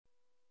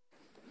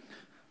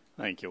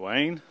Thank you,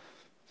 Wayne.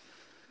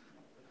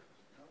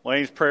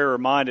 Wayne's prayer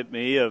reminded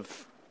me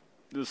of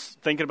this,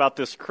 thinking about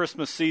this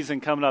Christmas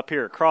season coming up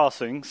here at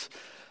Crossings.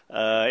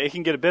 It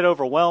can get a bit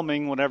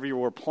overwhelming whenever you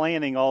were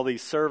planning all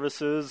these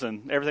services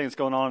and everything that's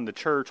going on in the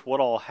church, what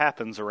all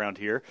happens around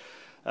here.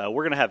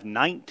 We're going to have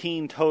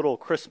 19 total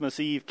Christmas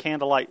Eve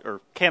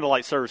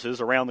candlelight services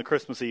around the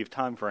Christmas Eve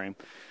time frame.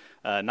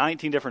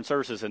 19 different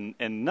services, and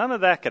none of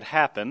that could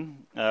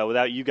happen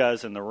without you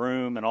guys in the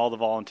room and all the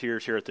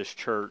volunteers here at this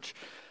church.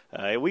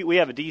 We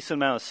have a decent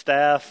amount of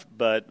staff,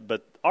 but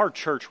our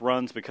church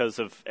runs because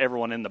of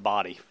everyone in the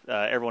body,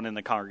 everyone in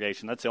the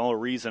congregation. That's the only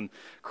reason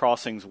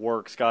Crossings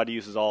works. God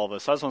uses all of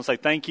us. So I just want to say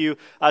thank you.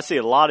 I see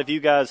a lot of you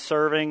guys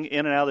serving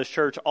in and out of this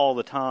church all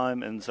the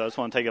time, and so I just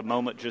want to take a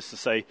moment just to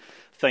say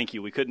thank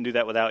you. We couldn't do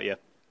that without you.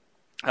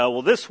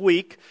 Well, this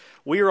week,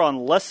 we are on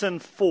lesson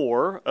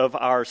 4 of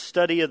our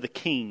study of the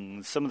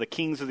kings, some of the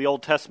kings of the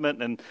Old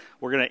Testament, and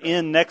we're going to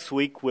end next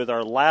week with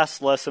our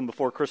last lesson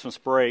before Christmas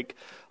break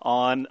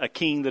on a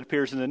king that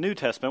appears in the New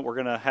Testament. We're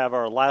going to have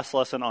our last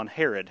lesson on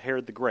Herod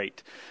the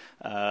Great.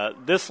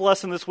 This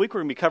lesson this week, we're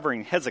going to be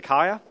covering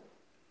Hezekiah.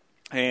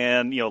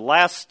 And,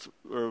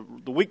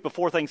 the week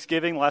before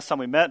Thanksgiving, last time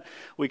we met,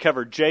 we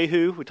covered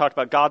Jehu. We talked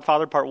about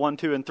Godfather, part 1,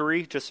 2, and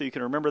 3, just so you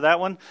can remember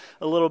that one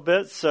a little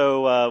bit.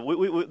 So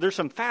there's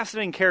some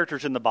fascinating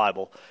characters in the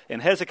Bible,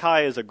 and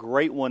Hezekiah is a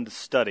great one to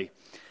study.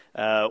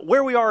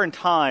 Where we are in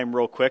time,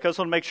 real quick, I just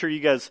want to make sure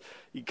you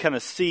kind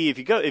of see,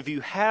 if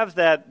you have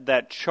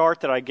that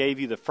chart that I gave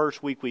you the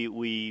first week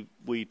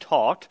we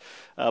talked,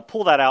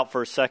 pull that out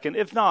for a second.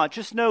 If not,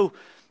 just know,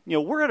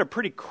 we're at a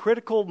pretty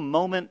critical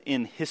moment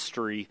in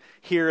history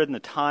here in the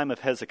time of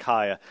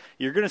Hezekiah.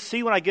 You're going to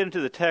see when I get into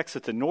the text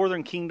that the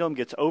northern kingdom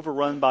gets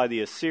overrun by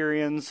the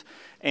Assyrians.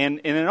 And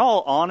in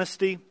all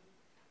honesty,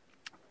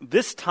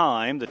 this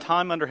time, the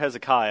time under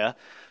Hezekiah,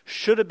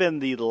 should have been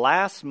the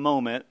last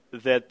moment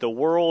that the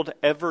world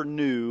ever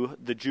knew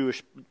the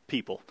Jewish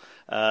people.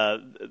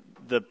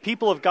 The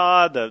people of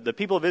God, the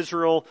people of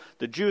Israel,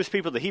 the Jewish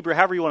people, the Hebrew,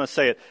 however you want to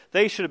say it,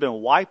 they should have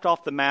been wiped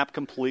off the map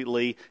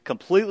completely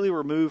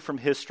removed from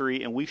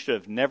history, and we should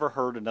have never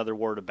heard another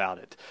word about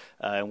it.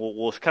 And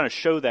we'll kind of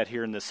show that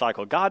here in this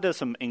cycle. God does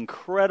some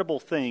incredible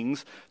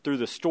things through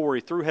the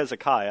story, through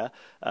Hezekiah,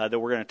 that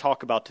we're going to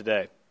talk about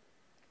today.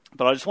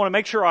 But I just want to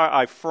make sure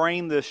I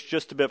frame this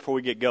just a bit before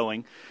we get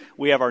going.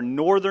 We have our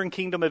northern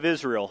kingdom of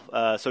Israel.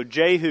 So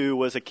Jehu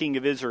was a king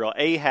of Israel.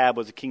 Ahab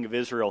was a king of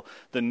Israel.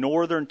 The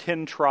northern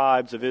 10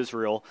 tribes of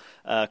Israel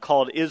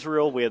called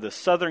Israel. We have the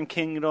southern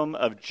kingdom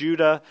of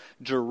Judah.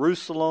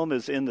 Jerusalem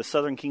is in the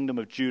southern kingdom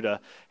of Judah.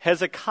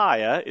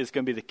 Hezekiah is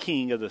going to be the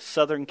king of the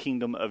southern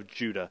kingdom of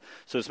Judah.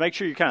 So just make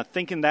sure you're kind of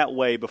thinking that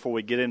way before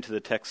we get into the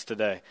text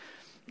today.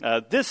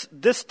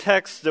 This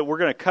text that we're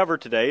going to cover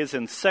today is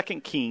in 2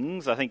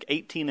 Kings, I think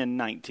 18 and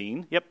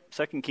 19. Yep,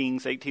 2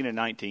 Kings 18 and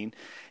 19.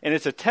 And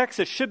it's a text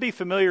that should be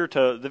familiar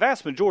to the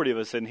vast majority of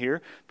us in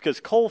here because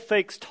Cole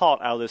Fakes taught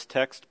out of this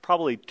text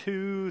probably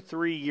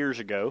 2-3 years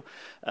ago.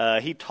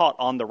 He taught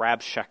on the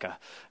Rabshakeh.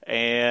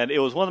 And it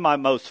was one of my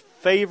most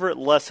favorite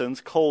lessons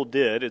Cole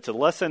did. It's a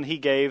lesson he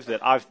gave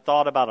that I've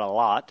thought about a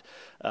lot.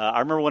 I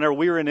remember whenever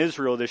we were in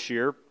Israel this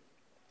year,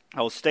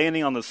 I was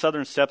standing on the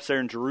southern steps there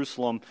in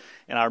Jerusalem,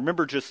 and I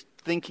remember just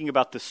thinking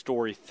about this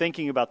story,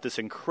 thinking about this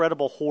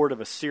incredible horde of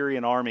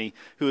Assyrian army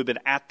who had been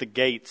at the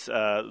gates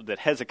that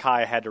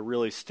Hezekiah had to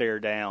really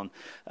stare down.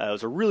 It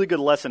was a really good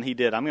lesson he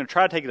did. I'm going to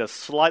try to take it a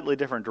slightly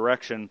different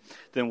direction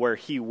than where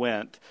he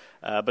went.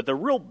 But the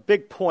real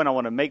big point I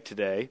want to make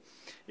today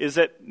is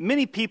that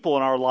many people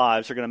in our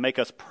lives are going to make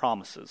us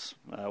promises.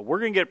 We're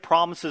going to get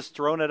promises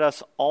thrown at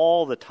us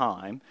all the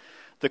time.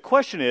 The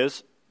question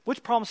is,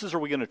 which promises are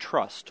we going to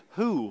trust?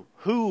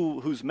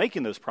 Who's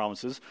making those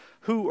promises?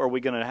 Who are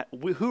we going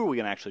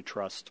to actually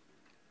trust?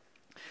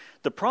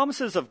 The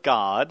promises of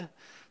God,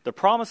 the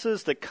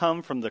promises that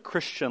come from the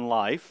Christian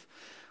life,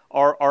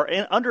 are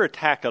under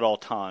attack at all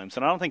times.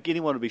 And I don't think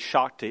anyone would be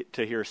shocked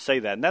to hear say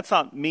that. And that's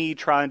not me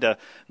trying to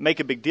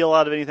make a big deal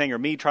out of anything or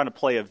me trying to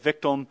play a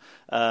victim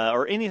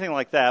or anything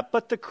like that.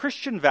 But the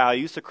Christian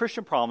values, the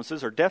Christian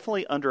promises are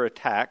definitely under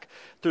attack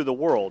through the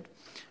world.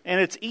 And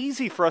it's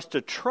easy for us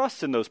to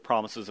trust in those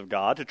promises of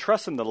God, to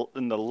trust in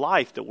the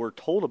life that we're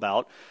told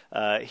about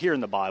here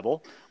in the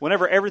Bible,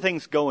 whenever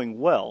everything's going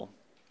well.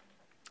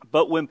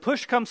 But when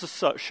push comes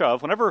to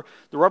shove, whenever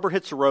the rubber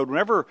hits the road,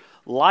 whenever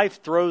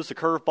life throws the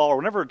curveball,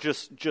 whenever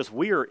just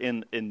we are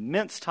in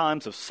immense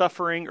times of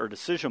suffering or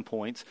decision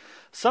points,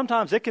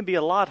 sometimes it can be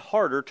a lot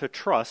harder to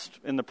trust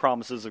in the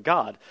promises of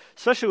God,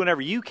 especially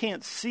whenever you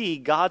can't see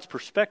God's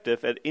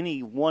perspective at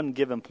any one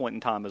given point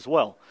in time as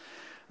well.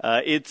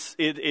 It's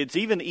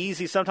even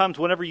easy sometimes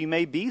whenever you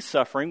may be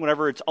suffering,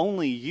 whenever it's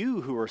only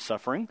you who are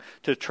suffering,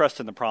 to trust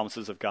in the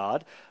promises of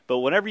God. But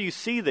whenever you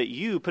see that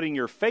you putting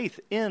your faith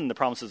in the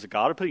promises of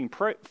God or putting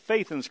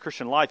faith in this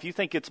Christian life, you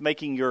think it's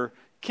making your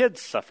kids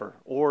suffer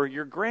or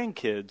your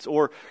grandkids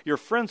or your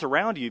friends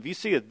around you, if you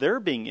see that they're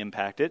being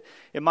impacted,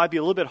 it might be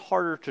a little bit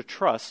harder to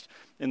trust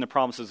in the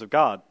promises of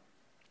God.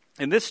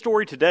 In this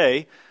story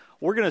today,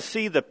 we're going to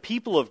see the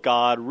people of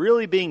God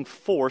really being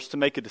forced to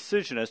make a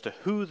decision as to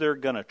who they're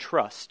going to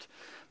trust.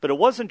 But it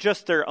wasn't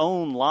just their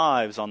own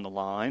lives on the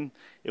line.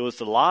 It was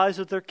the lives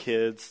of their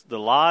kids, the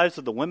lives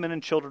of the women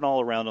and children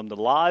all around them, the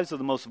lives of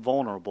the most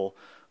vulnerable,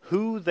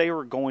 who they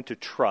were going to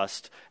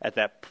trust at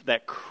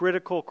that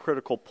critical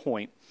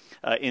point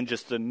in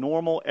just the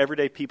normal,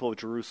 everyday people of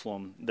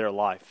Jerusalem, their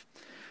life.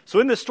 So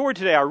in this story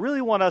today, I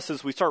really want us,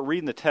 as we start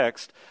reading the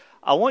text,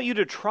 I want you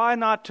to try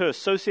not to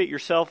associate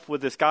yourself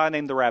with this guy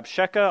named the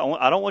Rabshakeh.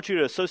 I don't want you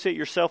to associate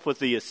yourself with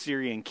the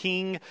Assyrian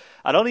king.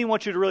 I don't even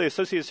want you to really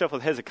associate yourself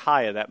with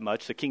Hezekiah that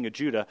much, the king of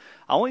Judah.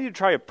 I want you to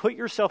try to put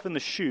yourself in the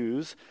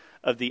shoes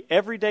of the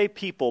everyday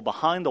people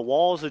behind the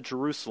walls of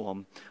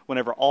Jerusalem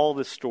whenever all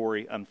this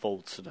story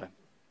unfolds today.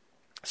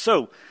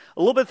 So, a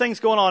little bit of things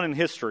going on in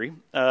history.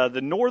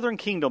 The northern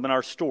kingdom in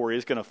our story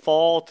is going to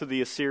fall to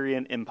the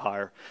Assyrian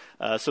Empire.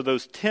 So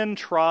those 10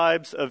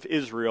 tribes of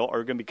Israel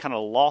are going to be kind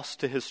of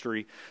lost to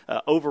history,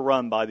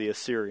 overrun by the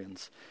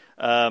Assyrians.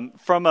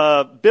 From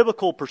a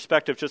biblical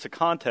perspective, just a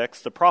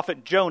context, the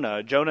prophet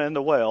Jonah and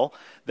the whale,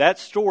 that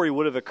story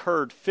would have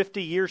occurred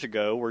 50 years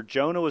ago where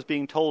Jonah was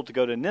being told to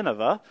go to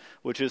Nineveh,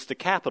 which is the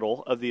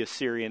capital of the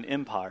Assyrian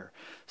Empire.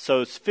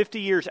 So it's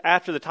 50 years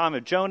after the time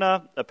of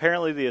Jonah.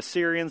 Apparently the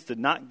Assyrians did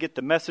not get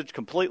the message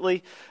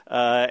completely,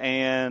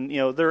 and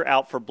they're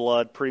out for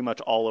blood pretty much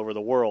all over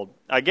the world.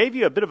 I gave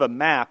you a bit of a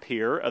map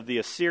here of the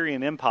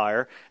Assyrian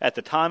Empire at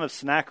the time of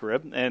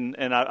Sennacherib,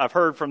 and I've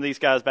heard from these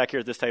guys back here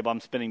at this table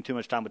I'm spending too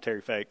much time with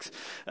Terry Fakes,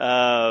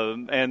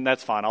 and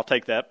that's fine. I'll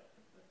take that.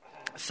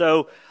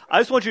 So I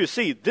just want you to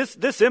see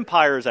this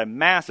empire is a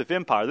massive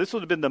empire. This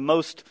would have been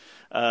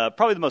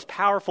probably the most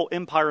powerful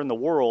empire in the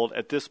world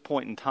at this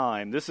point in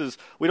time.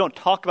 We don't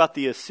talk about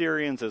the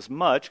Assyrians as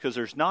much because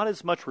there's not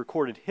as much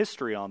recorded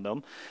history on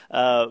them.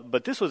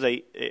 But this was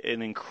an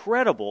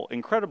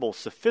incredible,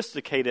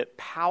 sophisticated,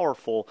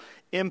 powerful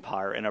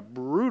empire and a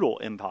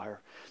brutal empire.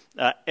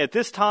 At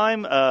this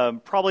time,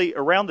 probably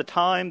around the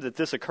time that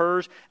this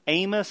occurs,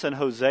 Amos and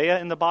Hosea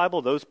in the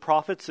Bible, those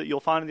prophets that you'll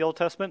find in the Old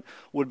Testament,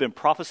 would have been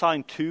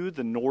prophesying to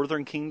the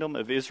northern kingdom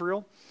of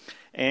Israel.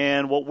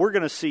 And what we're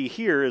going to see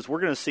here is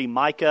we're going to see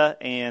Micah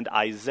and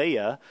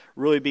Isaiah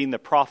really being the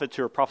prophets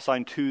who are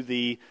prophesying to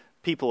the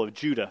people of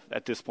Judah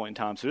at this point in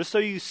time. So just so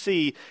you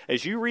see,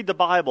 as you read the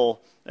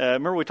Bible,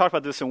 remember we talked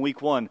about this in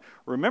week 1,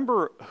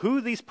 remember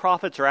who these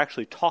prophets are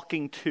actually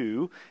talking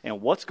to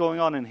and what's going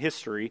on in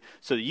history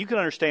so that you can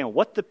understand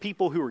what the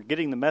people who were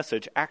getting the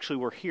message actually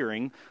were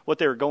hearing, what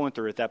they were going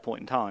through at that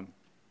point in time.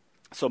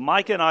 So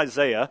Micah and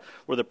Isaiah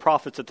were the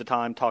prophets at the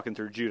time talking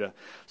through Judah.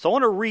 So I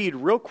want to read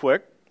real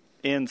quick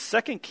in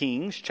 2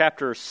 Kings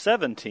chapter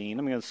 17.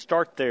 I'm going to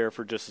start there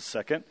for just a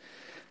second.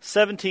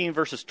 17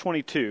 verses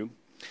 22.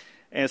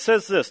 And it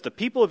says this: the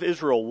people of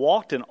Israel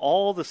walked in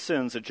all the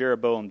sins that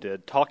Jeroboam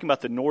did, talking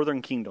about the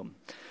northern kingdom.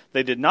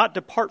 They did not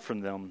depart from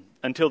them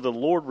until the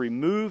Lord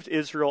removed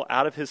Israel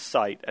out of his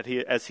sight,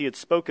 as he had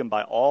spoken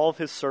by all of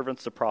his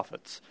servants the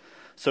prophets.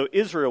 So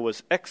Israel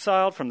was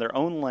exiled from their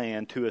own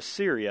land to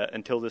Assyria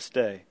until this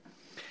day.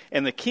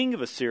 And the king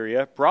of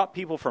Assyria brought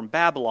people from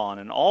Babylon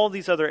and all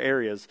these other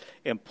areas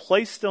and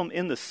placed them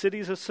in the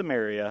cities of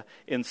Samaria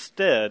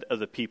instead of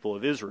the people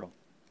of Israel.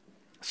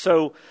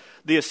 So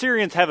the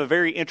Assyrians have a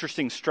very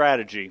interesting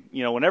strategy.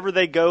 Whenever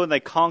they go and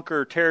they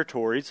conquer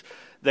territories,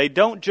 they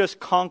don't just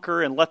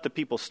conquer and let the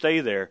people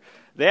stay there.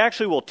 They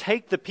actually will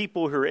take the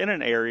people who are in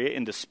an area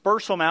and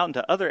disperse them out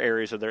into other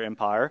areas of their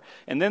empire,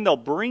 and then they'll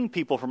bring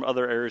people from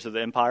other areas of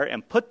the empire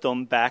and put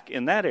them back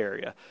in that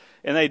area.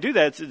 And they do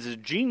that. It's a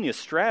genius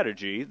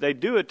strategy. They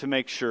do it to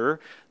make sure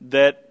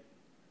that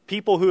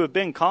people who have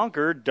been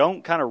conquered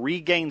don't kind of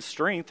regain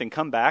strength and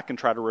come back and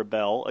try to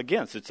rebel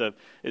against. It's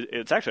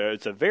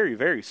a very,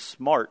 very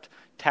smart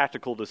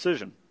tactical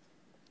decision.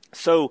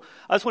 So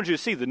I just want you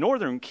to see the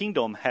northern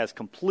kingdom has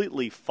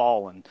completely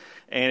fallen.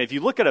 And if you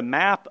look at a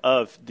map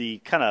of the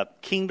kind of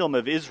kingdom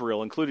of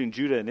Israel, including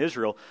Judah and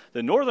Israel,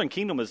 the northern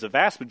kingdom is the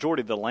vast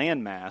majority of the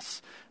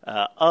landmass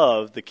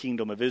of the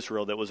kingdom of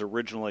Israel that was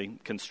originally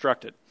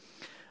constructed.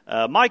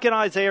 Micah and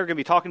Isaiah are going to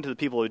be talking to the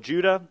people of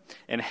Judah,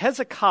 and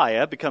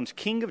Hezekiah becomes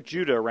king of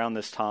Judah around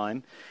this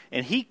time,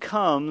 and he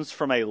comes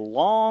from a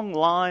long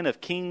line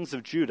of kings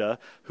of Judah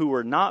who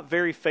were not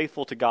very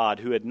faithful to God,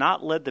 who had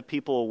not led the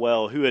people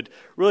well, who had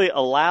really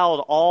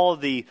allowed all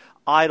the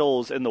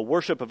idols and the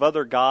worship of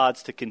other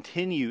gods to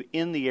continue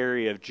in the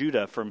area of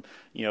Judah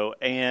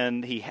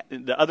and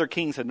the other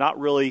kings had not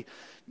really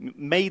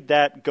made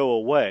that go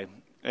away.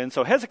 And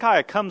so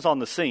Hezekiah comes on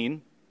the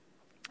scene,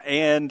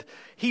 and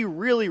he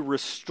really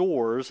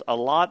restores a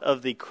lot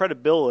of the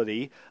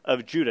credibility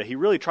of Judah. He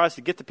really tries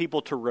to get the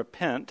people to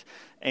repent,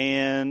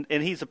 and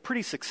he's a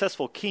pretty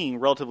successful king,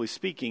 relatively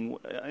speaking,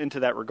 into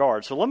that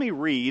regard. So let me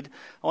read.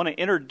 I want to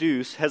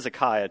introduce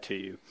Hezekiah to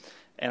you.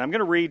 And I'm going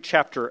to read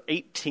chapter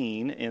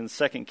 18 in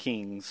 2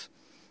 Kings,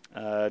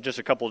 just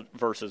a couple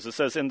verses. It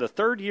says, "In the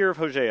 3rd year of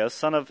Hosea,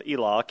 son of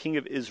Elah, king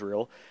of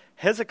Israel,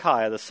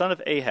 Hezekiah, the son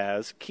of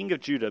Ahaz, king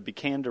of Judah,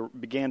 began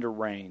to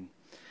reign.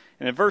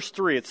 And in verse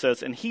 3 it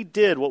says, "And he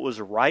did what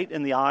was right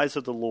in the eyes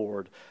of the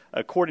Lord,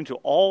 according to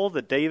all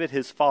that David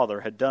his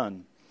father had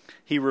done.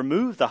 He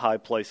removed the high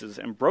places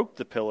and broke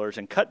the pillars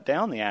and cut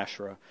down the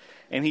Asherah.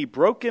 And he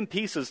broke in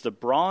pieces the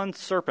bronze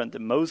serpent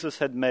that Moses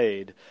had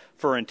made,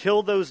 for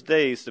until those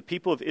days the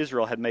people of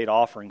Israel had made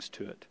offerings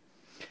to it.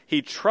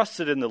 He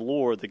trusted in the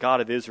Lord, the God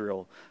of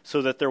Israel,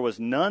 so that there was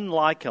none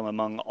like him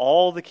among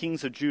all the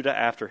kings of Judah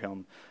after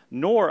him,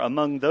 nor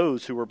among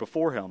those who were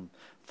before him,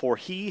 for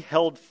he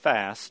held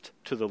fast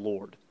to the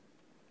Lord."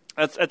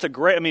 That's a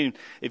great,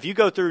 if you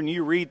go through and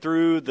you read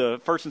through the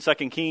 1st and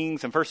 2nd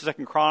Kings and 1st and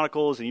 2nd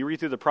Chronicles and you read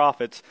through the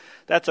prophets,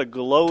 that's a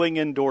glowing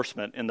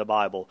endorsement in the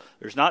Bible.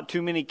 There's not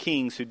too many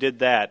kings who did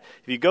that.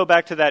 If you go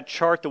back to that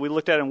chart that we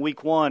looked at in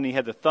week 1, he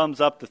had the thumbs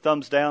up, the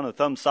thumbs down, the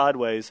thumbs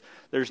sideways.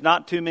 There's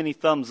not too many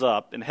thumbs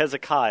up, and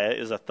Hezekiah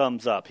is a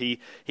thumbs up. He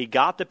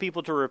got the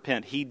people to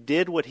repent. He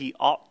did what he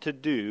ought to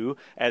do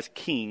as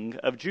king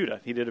of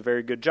Judah. He did a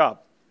very good job.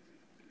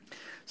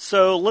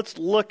 So let's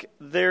look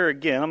there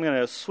again. I'm going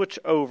to switch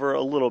over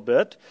a little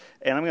bit,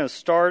 and I'm going to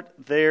start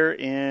there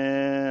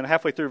in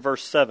halfway through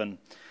verse 7.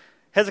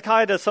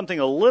 Hezekiah does something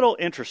a little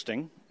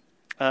interesting,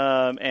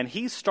 and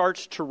he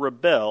starts to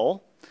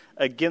rebel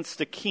against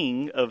the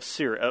king of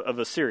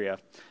Assyria.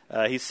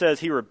 He says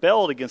he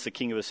rebelled against the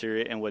king of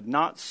Assyria and would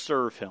not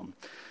serve him.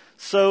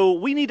 So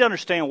we need to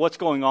understand what's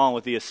going on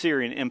with the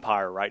Assyrian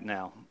Empire right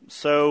now.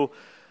 So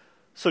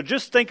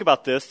just think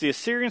about this. The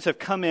Assyrians have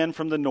come in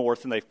from the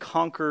north and they've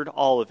conquered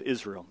all of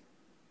Israel.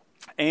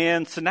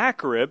 And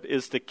Sennacherib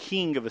is the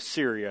king of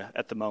Assyria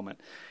at the moment.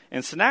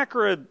 And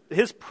Sennacherib,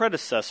 his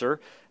predecessor,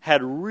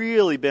 had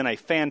really been a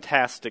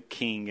fantastic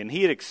king. And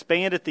he had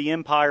expanded the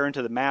empire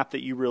into the map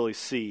that you really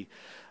see.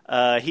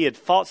 He had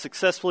fought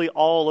successfully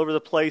all over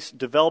the place,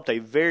 developed a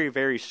very,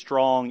 very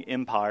strong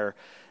empire.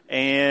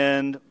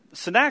 And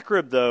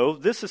Sennacherib, though,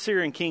 this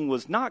Assyrian king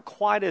was not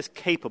quite as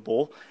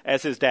capable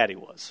as his daddy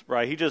was,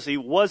 right? He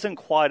wasn't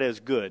quite as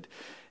good.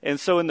 And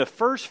so in the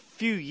first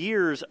few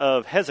years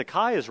of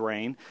Hezekiah's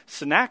reign,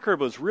 Sennacherib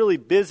was really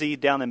busy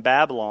down in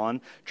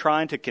Babylon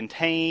trying to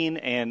contain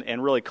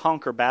and really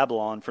conquer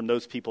Babylon from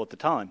those people at the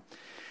time.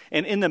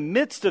 And in the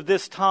midst of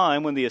this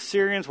time, when the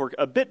Assyrians were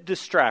a bit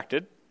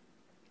distracted,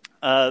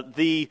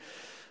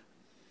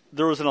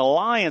 there was an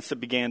alliance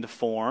that began to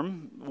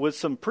form with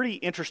some pretty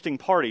interesting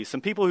parties, some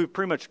people who've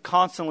pretty much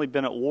constantly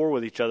been at war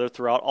with each other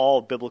throughout all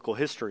of biblical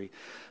history.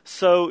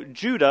 So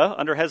Judah,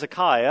 under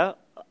Hezekiah,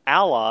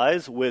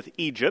 allies with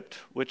Egypt,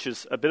 which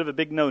is a bit of a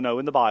big no-no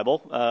in the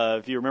Bible,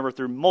 if you remember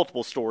through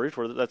multiple stories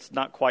where that's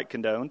not quite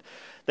condoned.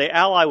 They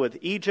ally with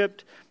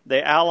Egypt,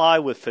 they ally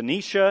with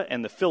Phoenicia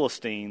and the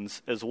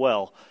Philistines as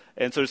well.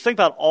 And so just think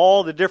about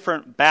all the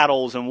different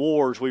battles and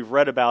wars we've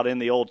read about in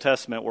the Old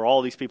Testament where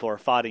all these people are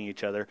fighting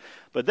each other.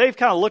 But they've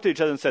kind of looked at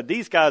each other and said,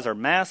 these guys are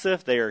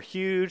massive, they are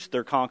huge,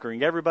 they're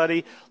conquering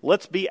everybody.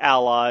 Let's be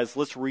allies,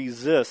 let's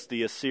resist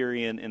the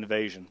Assyrian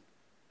invasion.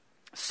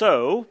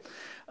 So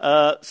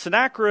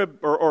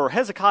Sennacherib, or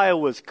Hezekiah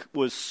was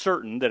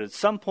certain that at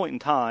some point in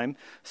time,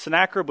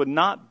 Sennacherib would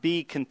not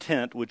be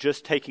content with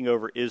just taking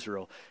over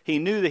Israel. He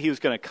knew that he was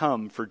going to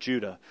come for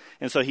Judah.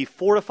 And so he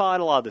fortified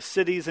a lot of the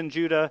cities in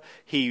Judah.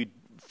 He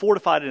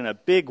fortified in a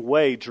big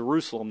way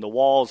Jerusalem, the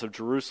walls of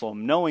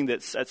Jerusalem, knowing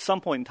that at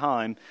some point in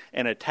time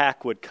an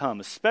attack would come,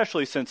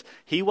 especially since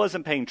he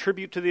wasn't paying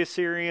tribute to the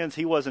Assyrians.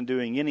 He wasn't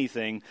doing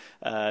anything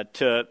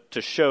to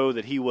show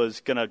that he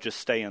was going to just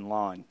stay in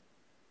line.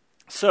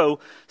 So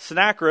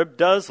Sennacherib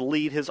does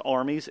lead his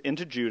armies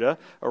into Judah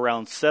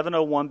around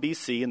 701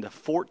 BC in the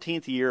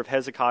 14th year of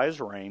Hezekiah's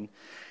reign.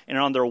 And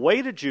on their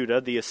way to Judah,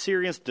 the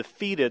Assyrians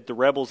defeated the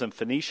rebels in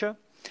Phoenicia.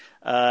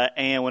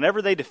 And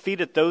whenever they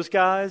defeated those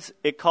guys,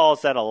 it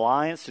caused that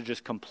alliance to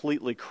just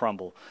completely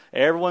crumble.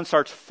 Everyone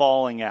starts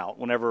falling out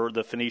whenever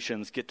the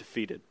Phoenicians get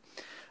defeated.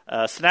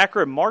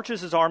 Sennacherib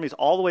marches his armies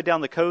all the way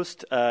down the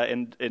coast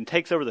and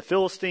takes over the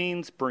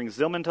Philistines, brings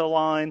them into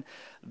line.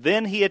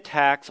 Then he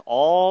attacks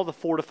all the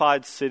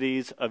fortified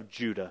cities of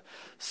Judah.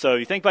 So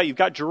you think about it, you've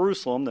got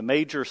Jerusalem, the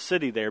major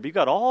city there, but you've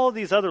got all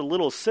these other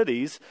little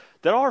cities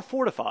that are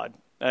fortified.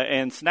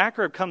 And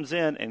Sennacherib comes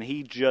in and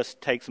he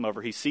just takes them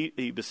over. He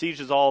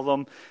besieges all of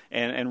them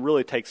and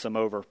really takes them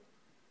over.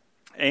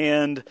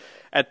 And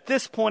at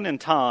this point in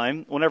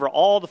time, whenever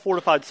all the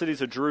fortified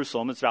cities of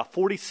Jerusalem, it's about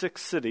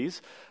 46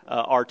 cities,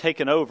 are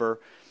taken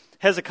over,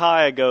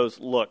 Hezekiah goes,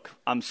 look,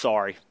 I'm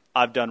sorry.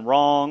 I've done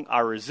wrong.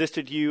 I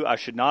resisted you. I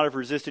should not have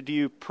resisted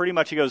you. Pretty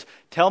much he goes,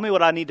 tell me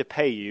what I need to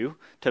pay you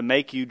to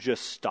make you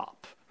just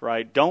stop,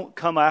 right? Don't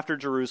come after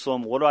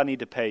Jerusalem. What do I need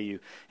to pay you?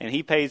 And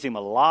he pays him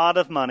a lot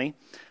of money,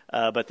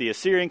 but the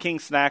Assyrian king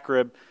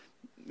Sennacherib,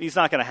 he's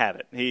not going to have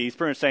it. He's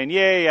pretty much saying,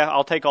 yeah,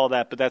 I'll take all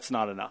that, but that's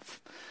not enough.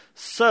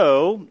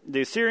 So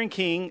the Assyrian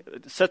king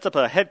sets up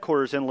a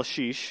headquarters in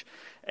Lachish,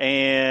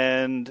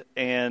 and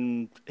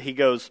he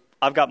goes,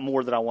 I've got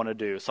more that I want to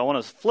do. So I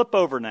want to flip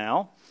over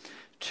now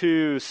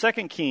to 2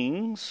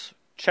 Kings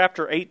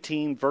chapter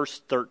 18,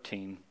 verse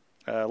 13.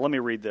 Let me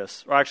read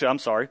this. Or actually, I'm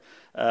sorry,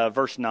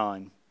 verse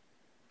 9.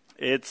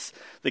 It's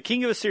the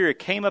king of Assyria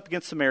came up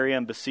against Samaria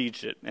and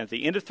besieged it. And at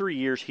the end of 3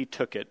 years, he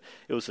took it.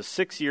 It was the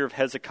 6th year of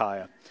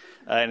Hezekiah.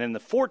 And in the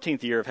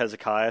 14th year of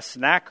Hezekiah,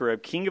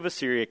 Sennacherib, king of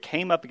Assyria,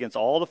 came up against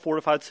all the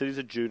fortified cities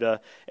of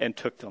Judah and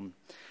took them.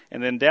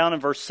 And then down in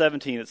verse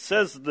 17, it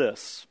says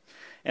this,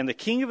 and the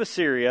king of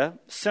Assyria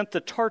sent the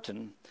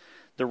Tartan,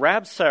 the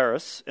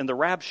Rabsaris, and the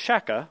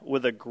Rabshakeh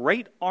with a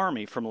great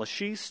army from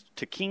Lachish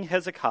to King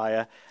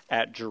Hezekiah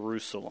at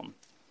Jerusalem.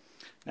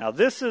 Now,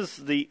 this is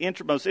the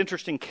most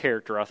interesting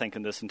character, I think,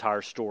 in this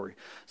entire story.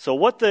 So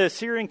what the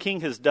Assyrian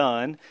king has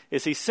done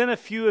is he sent a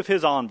few of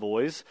his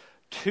envoys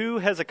to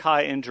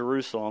Hezekiah in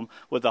Jerusalem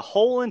with the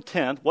whole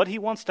intent. What he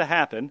wants to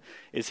happen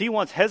is he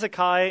wants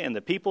Hezekiah and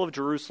the people of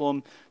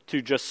Jerusalem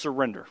to just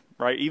surrender,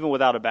 right? Even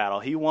without a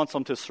battle. He wants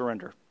them to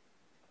surrender.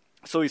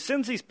 So he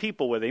sends these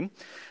people with him,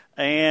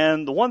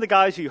 and one of the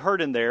guys you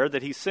heard in there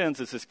that he sends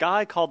is this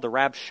guy called the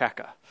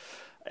Rabshakeh.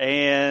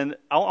 And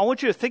I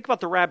want you to think about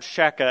the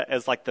Rabshakeh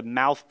as like the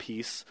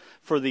mouthpiece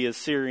for the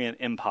Assyrian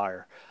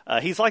Empire.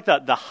 He's like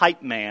the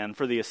hype man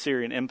for the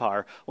Assyrian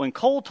Empire. When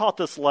Cole taught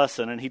this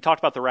lesson and he talked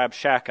about the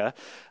Rabshakeh,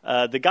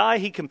 the guy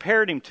he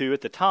compared him to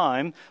at the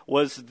time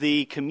was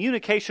the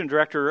communication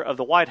director of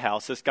the White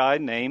House, this guy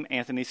named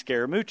Anthony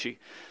Scaramucci.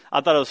 I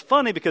thought it was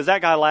funny because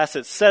that guy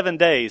lasted 7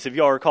 days, if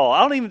y'all recall.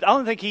 I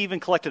don't think he even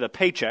collected a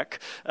paycheck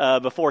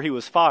before he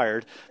was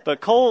fired.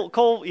 But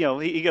Cole,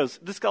 he goes,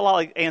 this got a lot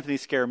like Anthony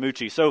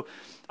Scaramucci. So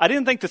I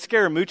didn't think the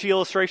Scaramucci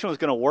illustration was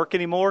going to work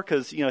anymore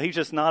because, he's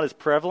just not as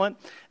prevalent.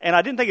 And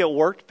I didn't think it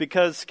worked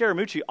because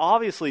Scaramucci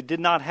obviously did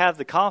not have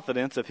the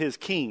confidence of his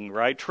king,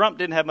 right? Trump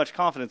didn't have much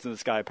confidence in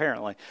this guy,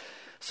 apparently.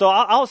 So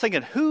I was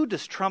thinking, who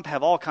does Trump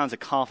have all kinds of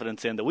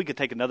confidence in that we could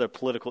take another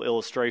political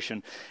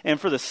illustration? And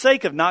for the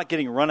sake of not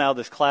getting run out of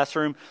this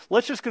classroom,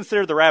 let's just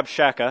consider the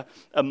Rabshakeh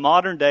a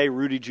modern-day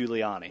Rudy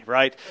Giuliani,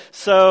 right?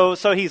 So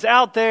he's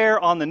out there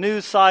on the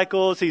news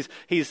cycles. He's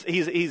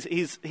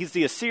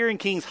the Assyrian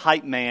king's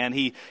hype man.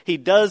 He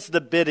does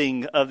the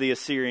bidding of the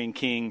Assyrian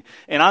king.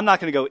 And I'm not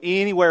going to go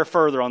anywhere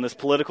further on this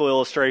political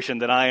illustration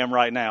than I am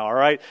right now, all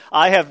right?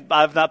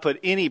 I've not put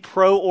any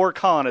pro or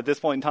con at this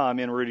point in time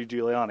in Rudy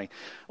Giuliani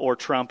or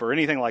Trump or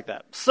anything like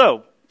that.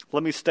 So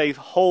let me stay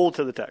whole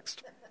to the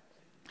text.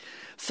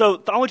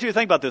 So I want you to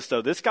think about this,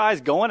 though. This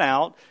guy's going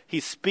out.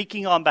 He's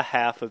speaking on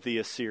behalf of the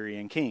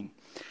Assyrian king.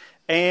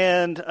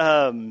 And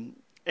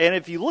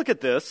if you look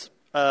at this,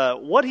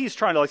 what he's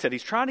trying to, like I said,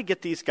 he's trying to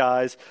get these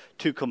guys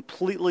to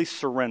completely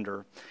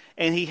surrender.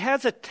 And he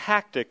has a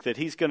tactic that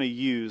he's going to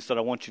use that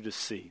I want you to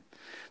see.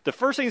 The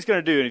first thing he's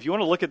going to do, and if you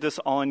want to look at this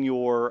on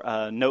your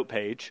note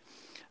page,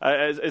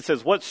 it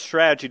says, what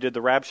strategy did the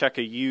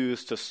Rabshakeh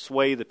use to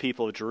sway the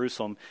people of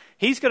Jerusalem?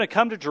 He's going to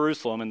come to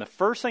Jerusalem, and the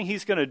first thing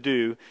he's going to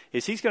do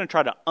is he's going to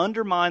try to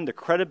undermine the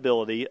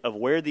credibility of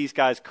where these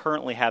guys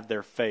currently have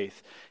their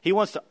faith. He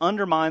wants to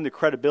undermine the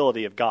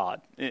credibility of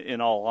God,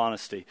 in all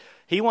honesty.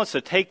 He wants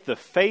to take the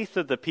faith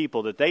of the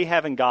people that they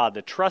have in God,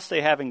 the trust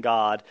they have in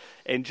God,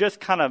 and just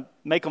kind of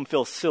make them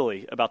feel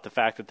silly about the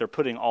fact that they're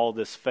putting all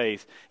this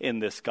faith in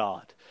this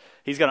God.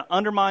 He's going to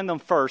undermine them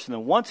first, and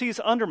then once he's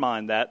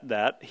undermined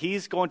that,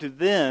 he's going to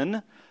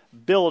then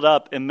build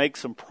up and make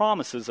some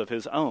promises of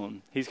his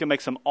own. He's going to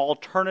make some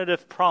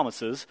alternative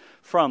promises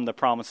from the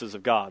promises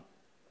of God.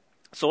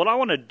 So what I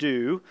want to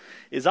do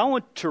is I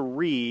want to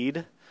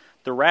read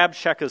the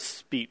Rabshakeh's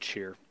speech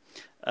here.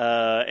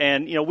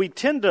 And we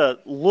tend to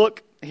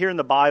look here in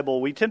the Bible,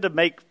 we tend to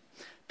make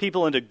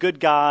people into good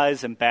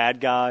guys and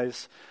bad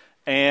guys.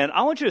 And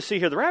I want you to see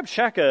here, the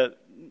Rabshakeh,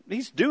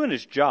 he's doing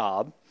his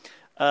job.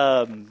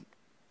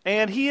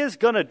 And he is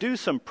going to do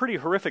some pretty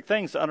horrific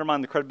things to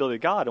undermine the credibility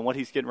of God and what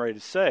he's getting ready to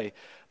say.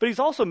 But he's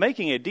also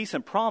making a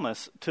decent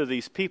promise to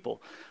these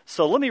people.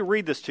 So let me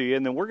read this to you,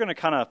 and then we're going to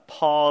kind of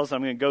pause.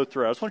 I'm going to go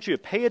through. I just want you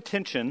to pay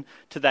attention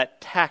to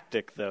that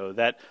tactic, though,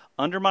 that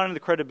undermining the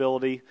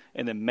credibility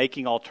and then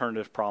making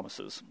alternative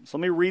promises. So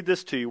let me read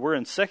this to you. We're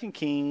in 2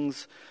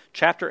 Kings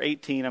chapter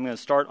 18. I'm going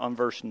to start on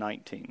verse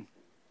 19.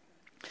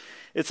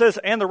 It says,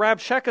 and the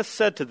Rabshakeh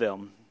said to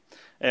them,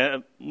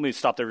 and let me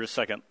stop there just a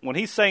second. When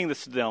he's saying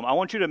this to them, I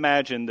want you to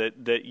imagine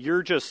that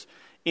you're just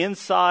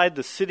inside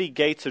the city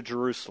gates of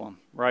Jerusalem,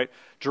 right?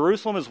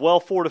 Jerusalem is well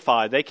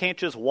fortified. They can't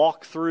just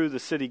walk through the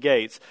city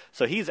gates.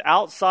 So he's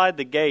outside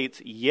the gates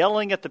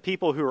yelling at the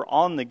people who are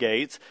on the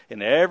gates,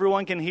 and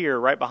everyone can hear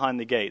right behind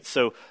the gates.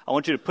 So I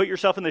want you to put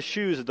yourself in the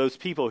shoes of those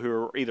people who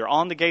are either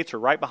on the gates or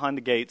right behind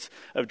the gates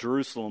of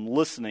Jerusalem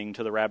listening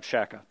to the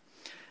Rabshakeh.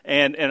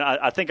 And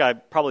I think I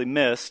probably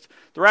missed,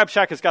 the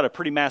Rabshakeh's got a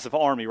pretty massive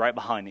army right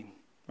behind him.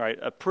 Right,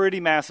 a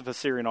pretty massive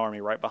Assyrian army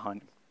right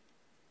behind him.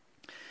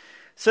 It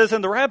says,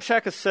 and the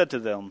Rabshakeh said to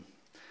them,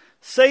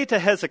 say to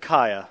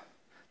Hezekiah,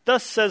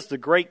 thus says the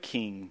great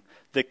king,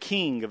 the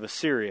king of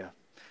Assyria.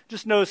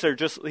 Just notice there,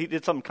 he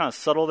did something kind of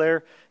subtle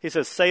there. He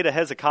says, say to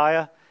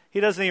Hezekiah. He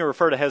doesn't even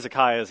refer to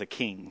Hezekiah as a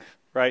king,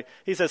 right?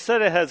 He says, say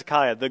to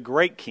Hezekiah, the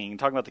great king,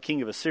 talking about the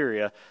king of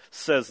Assyria,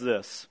 says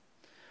this,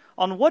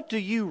 on what do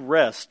you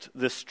rest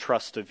this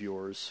trust of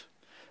yours?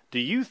 Do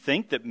you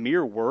think that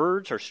mere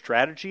words are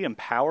strategy and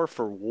power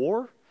for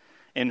war?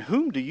 In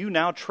whom do you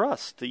now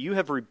trust that you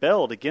have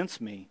rebelled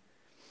against me?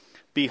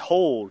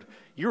 Behold,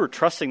 you are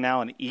trusting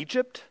now in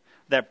Egypt,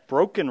 that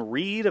broken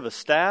reed of a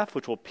staff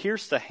which will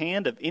pierce the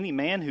hand of any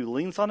man who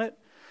leans on it?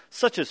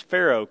 Such is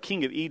Pharaoh,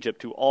 king of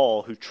Egypt, to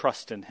all who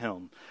trust in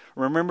him.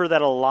 Remember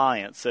that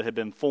alliance that had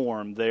been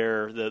formed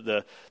there,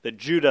 that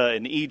Judah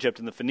and Egypt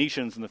and the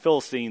Phoenicians and the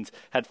Philistines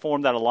had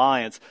formed that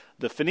alliance.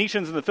 The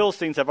Phoenicians and the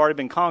Philistines have already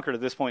been conquered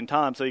at this point in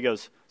time. So he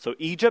goes, so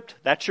Egypt,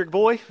 that's your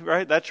boy,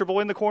 right? That's your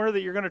boy in the corner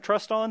that you're going to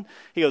trust on?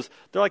 He goes,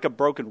 they're like a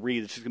broken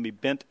reed that's just going to be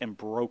bent and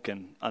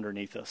broken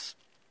underneath us.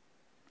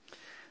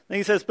 Then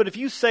he says, but if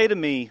you say to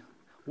me,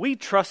 we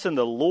trust in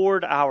the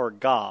Lord our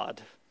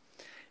God,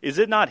 is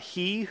it not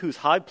he whose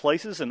high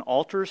places and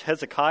altars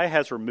Hezekiah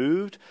has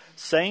removed,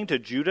 saying to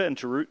Judah and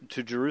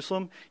to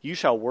Jerusalem, you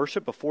shall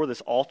worship before this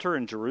altar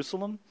in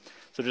Jerusalem?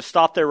 So just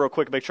stop there real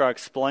quick and make sure I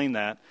explain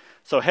that.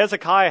 So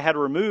Hezekiah had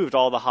removed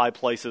all the high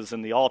places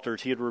and the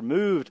altars. He had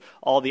removed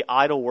all the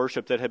idol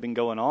worship that had been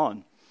going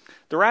on.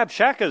 The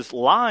Rabshakeh is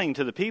lying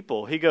to the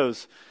people. He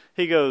goes,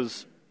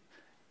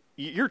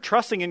 you're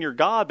trusting in your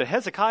God, but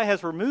Hezekiah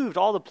has removed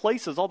all the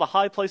places, all the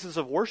high places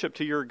of worship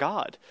to your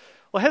God.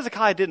 Well,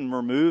 Hezekiah didn't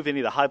remove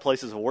any of the high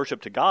places of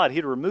worship to God.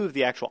 He'd removed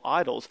the actual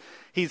idols.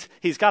 He's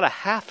got a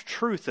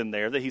half-truth in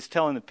there that he's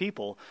telling the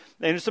people.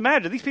 And just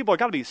imagine, these people have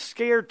got to be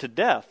scared to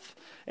death.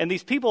 And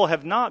these people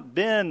have not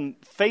been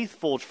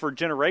faithful for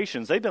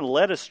generations. They've been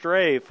led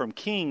astray from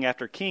king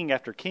after king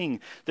after king.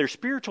 Their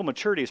spiritual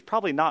maturity is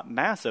probably not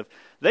massive.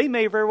 They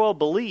may very well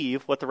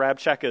believe what the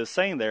Rabshakeh is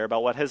saying there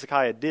about what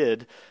Hezekiah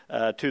did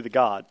to the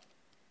God.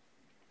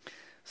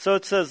 So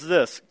it says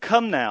this,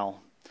 come now,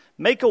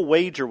 make a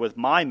wager with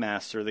my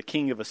master, the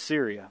king of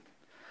Assyria.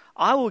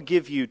 I will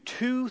give you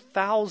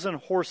 2,000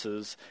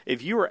 horses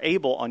if you are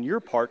able on your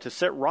part to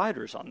set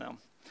riders on them.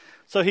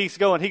 So he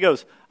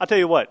goes, I'll tell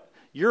you what,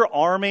 your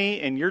army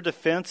and your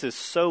defense is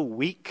so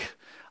weak.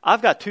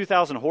 I've got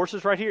 2,000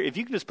 horses right here. If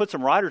you can just put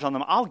some riders on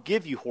them, I'll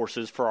give you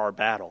horses for our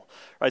battle.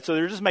 Right? So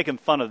they're just making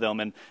fun of them.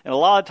 And a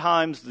lot of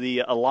times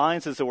the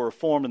alliances that were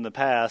formed in the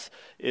past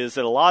is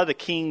that a lot of the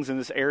kings in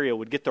this area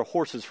would get their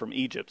horses from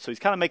Egypt. So he's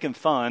kind of making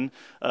fun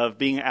of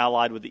being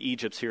allied with the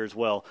Egypts here as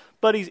well.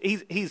 But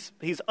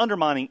he's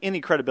undermining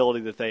any credibility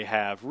that they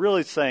have,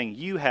 really saying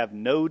you have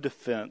no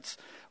defense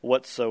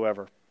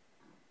whatsoever.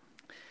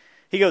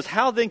 He goes,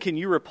 how then can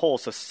you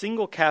repulse a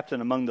single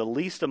captain among the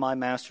least of my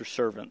master's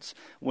servants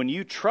when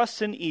you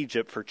trust in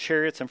Egypt for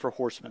chariots and for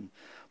horsemen?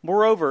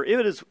 Moreover,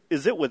 is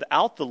it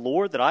without the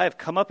Lord that I have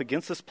come up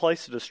against this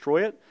place to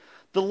destroy it?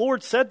 The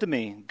Lord said to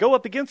me, go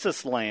up against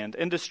this land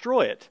and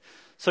destroy it.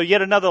 So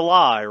yet another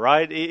lie,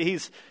 right?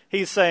 He's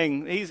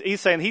saying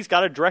he's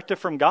got a directive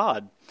from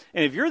God.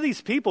 And if you're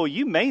these people,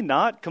 you may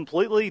not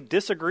completely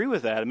disagree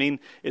with that. I mean,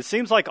 it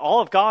seems like all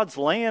of God's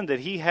land that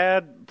he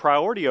had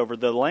priority over,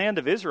 the land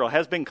of Israel,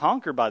 has been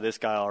conquered by this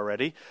guy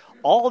already.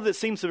 All that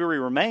seems to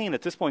remain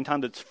at this point in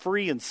time that's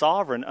free and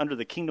sovereign under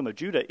the kingdom of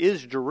Judah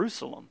is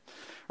Jerusalem.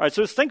 All right,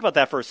 so let's think about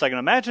that for a second.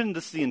 Imagine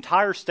this is the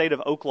entire state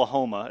of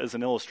Oklahoma, as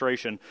an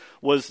illustration,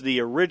 was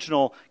the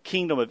original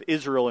kingdom of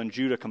Israel and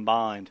Judah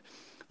combined.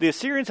 The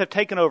Assyrians have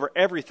taken over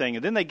everything,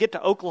 and then they get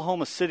to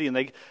Oklahoma City,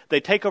 and they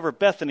take over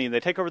Bethany, and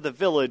they take over the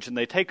village, and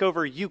they take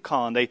over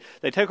Yukon. They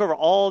take over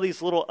all these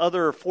little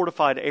other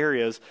fortified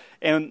areas,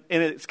 and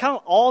it's kind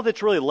of all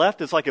that's really left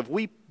is like if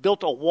we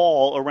built a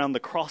wall around the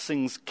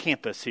Crossings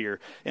campus here,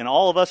 and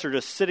all of us are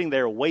just sitting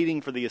there waiting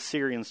for the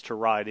Assyrians to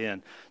ride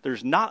in.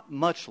 There's not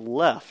much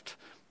left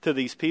to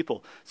these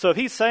people. So if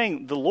he's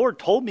saying, the Lord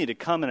told me to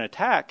come and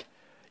attack,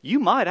 you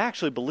might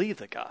actually believe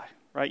the guy,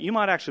 right? You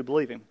might actually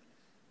believe him.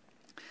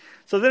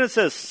 So then it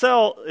says,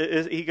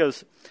 he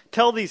goes,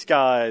 tell these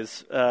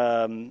guys,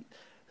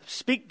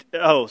 speak.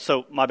 Oh,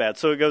 so my bad.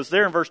 So it goes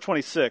there in verse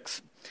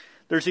 26.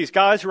 There's these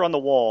guys who are on the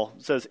wall.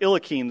 It says,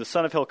 Eliakim, the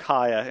son of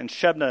Hilkiah, and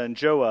Shebna and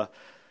Joah.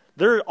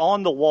 They're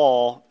on the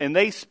wall, and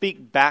they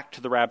speak back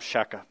to the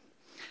Rabshakeh.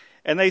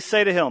 And they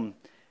say to him,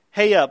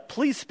 hey,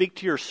 please speak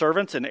to your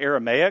servants in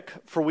Aramaic,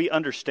 for we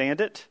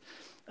understand it.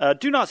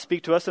 Do not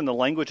speak to us in the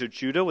language of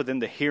Judah within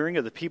the hearing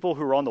of the people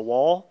who are on the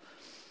wall.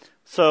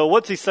 So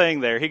what's he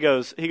saying there? He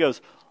goes.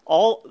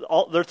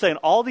 They're saying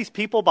all these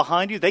people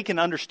behind you, they can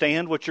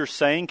understand what you're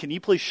saying. Can you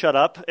please shut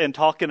up and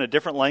talk in a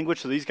different language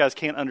so these guys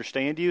can't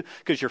understand you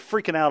because you're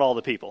freaking out all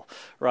the people,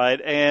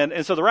 right?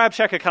 And so the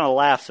Rabshakeh kind of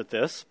laughs at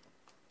this,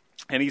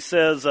 and he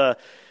says,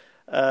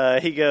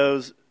 he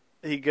goes.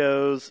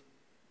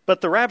 But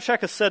the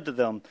Rabshakeh said to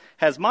them,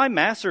 has my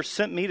master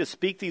sent me to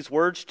speak these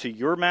words to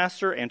your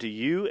master and to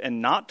you,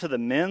 and not to the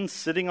men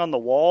sitting on the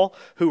wall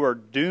who are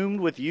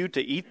doomed with you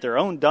to eat their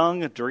own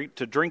dung,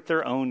 to drink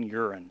their own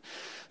urine?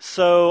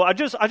 So I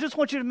just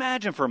want you to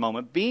imagine for a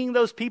moment, being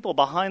those people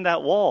behind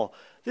that wall.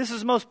 This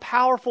is the most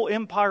powerful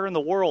empire in the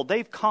world.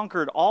 They've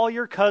conquered all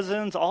your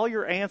cousins, all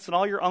your aunts, and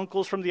all your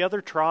uncles from the other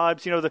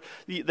tribes. You know,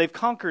 they've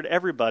conquered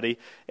everybody.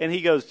 And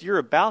he goes, you're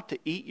about to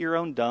eat your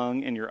own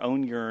dung and your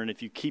own urine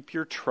if you keep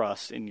your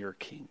trust in your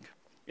king,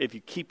 if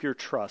you keep your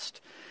trust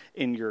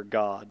in your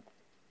God.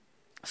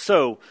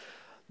 So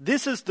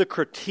this is the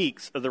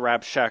critiques of the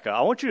Rabshakeh.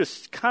 I want you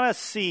to kind of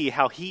see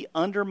how he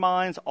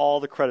undermines all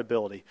the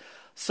credibility.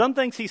 Some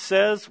things he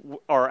says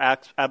are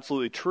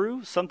absolutely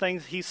true. Some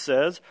things he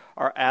says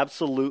are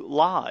absolute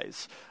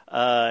lies.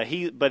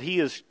 But he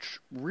is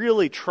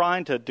really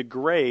trying to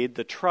degrade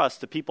the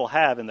trust that people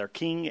have in their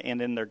king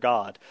and in their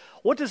God.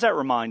 What does that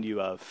remind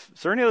you of?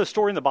 Is there any other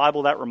story in the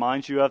Bible that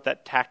reminds you of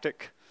that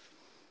tactic?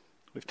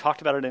 We've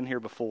talked about it in here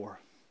before.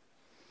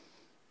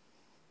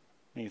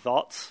 Any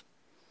thoughts?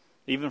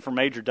 Even for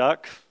Major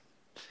Duck?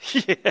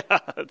 Yeah,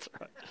 that's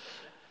right.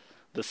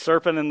 The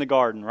serpent in the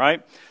garden,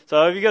 right?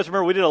 So if you guys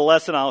remember, we did a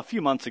lesson a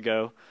few months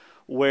ago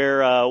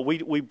where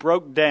we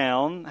broke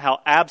down how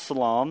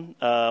Absalom,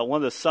 one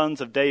of the sons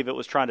of David,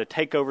 was trying to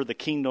take over the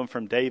kingdom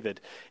from David.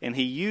 And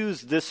he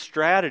used this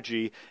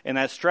strategy, and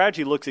that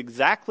strategy looks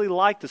exactly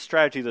like the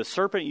strategy the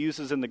serpent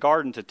uses in the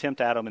garden to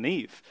tempt Adam and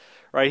Eve.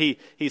 Right?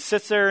 He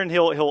sits there and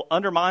he'll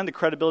undermine the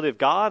credibility of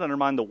God,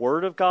 undermine the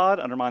word of God,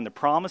 undermine the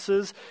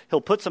promises.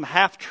 He'll put some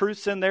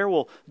half-truths in there.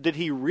 Well, did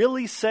he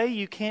really say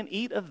you can't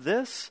eat of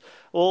this?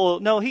 Well,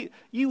 no,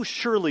 you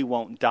surely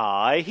won't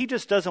die. He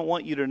just doesn't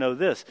want you to know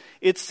this.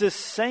 It's this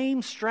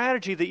same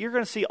strategy that you're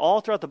going to see all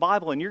throughout the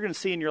Bible, and you're going to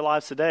see in your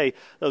lives today.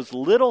 Those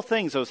little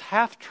things, those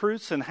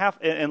half-truths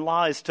and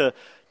lies to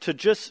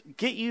just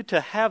get you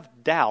to have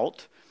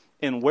doubt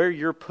in where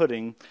you're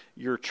putting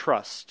your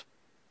trust.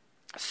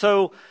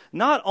 So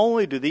not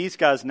only do these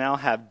guys now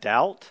have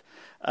doubt,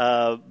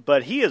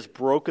 but he has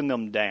broken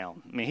them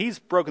down. I mean, he's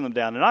broken them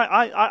down. And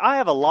I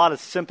have a lot of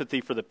sympathy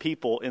for the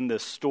people in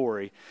this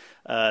story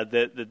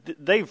that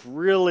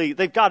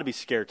they've got to be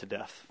scared to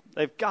death.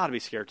 They've got to be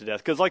scared to death.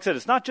 Because like I said,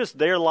 it's not just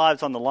their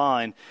lives on the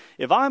line.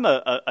 If I'm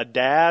a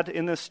dad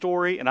in this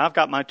story and I've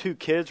got my 2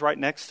 kids right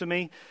next to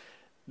me,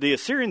 the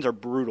Assyrians are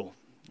brutal.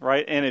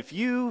 Right? And if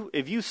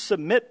you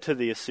submit to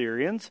the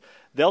Assyrians,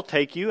 they'll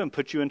take you and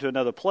put you into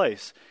another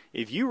place.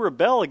 If you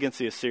rebel against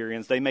the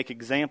Assyrians, they make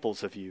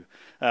examples of you.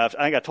 I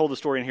think I told the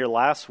story in here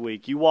last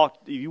week. You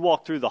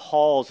walk through the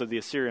halls of the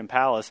Assyrian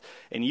palace,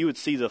 and you would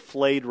see the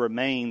flayed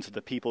remains of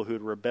the people who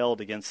had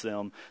rebelled against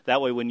them. That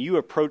way, when you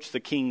approached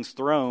the king's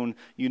throne,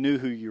 you knew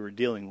who you were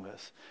dealing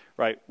with.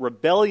 Right?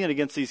 Rebellion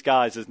against these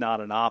guys is not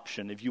an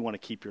option if you want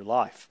to keep your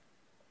life.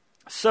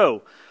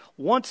 So,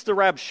 once the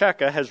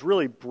Rabshakeh has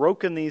really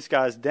broken these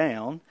guys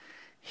down,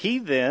 he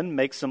then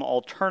makes some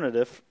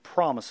alternative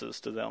promises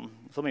to them.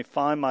 So let me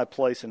find my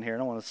place in here,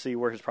 and I want to see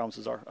where his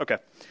promises are. Okay,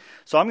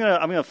 so I'm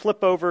gonna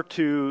flip over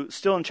to,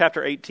 still in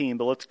chapter 18,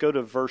 but let's go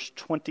to verse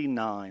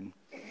 29.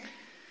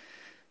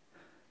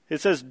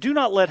 It says, "Do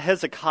not let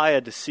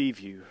Hezekiah deceive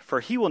you, for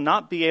he will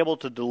not be able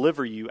to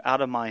deliver you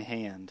out of my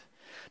hand.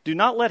 Do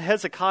not let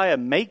Hezekiah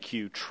make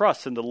you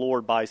trust in the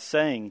Lord by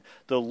saying,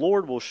 'The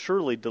Lord will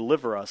surely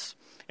deliver us,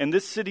 and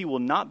this city will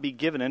not be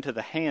given into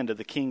the hand of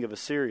the king of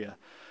Assyria.'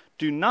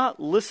 Do not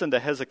listen to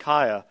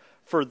Hezekiah,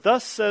 for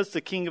thus says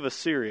the king of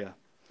Assyria,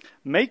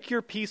 'Make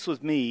your peace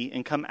with me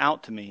and come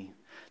out to me.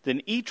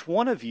 Then each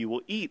one of you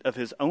will eat of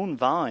his own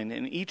vine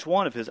and each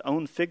one of his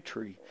own fig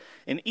tree,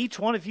 and each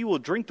one of you will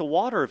drink the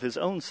water of his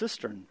own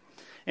cistern,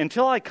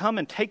 until I come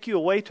and take you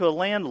away to a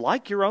land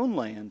like your own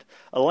land,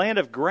 a land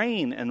of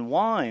grain and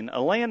wine,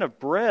 a land of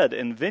bread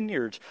and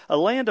vineyards, a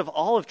land of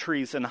olive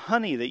trees and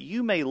honey, that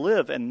you may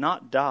live and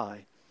not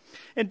die.'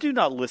 And do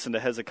not listen to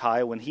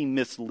Hezekiah when he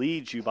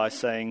misleads you by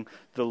saying,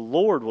 'The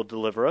Lord will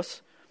deliver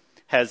us.'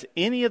 Has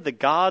any of the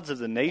gods of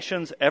the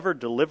nations ever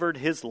delivered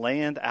his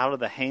land out of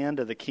the hand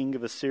of the king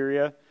of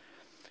Assyria?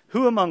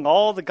 Who among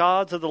all the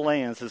gods of the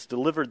lands has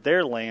delivered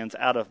their lands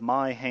out of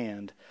my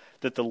hand,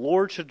 that the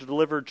Lord should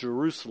deliver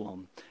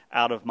Jerusalem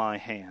out of my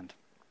hand?"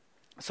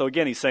 So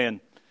again, he's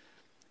saying,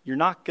 you're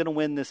not going to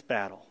win this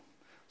battle.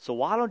 So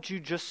why don't you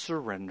just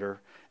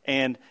surrender?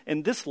 And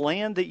this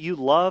land that you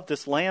love,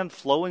 this land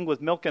flowing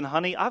with milk and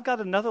honey, I've got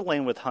another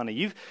land with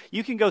honey.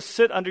 You can go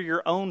sit under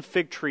your own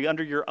fig tree,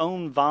 under your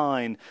own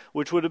vine,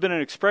 which would have been an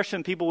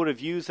expression people would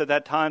have used at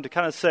that time to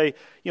kind of say,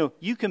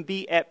 you can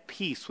be at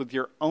peace with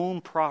your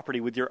own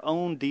property, with your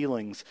own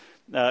dealings.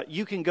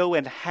 You can go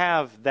and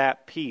have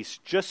that peace.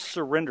 Just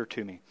surrender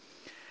to me.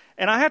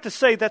 And I have to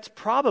say, that's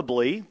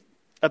probably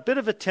a bit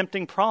of a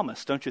tempting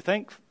promise, don't you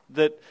think?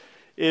 That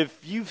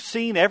if you've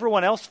seen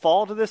everyone else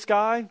fall to this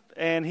guy,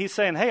 and he's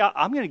saying, hey,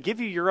 I'm going to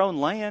give you your own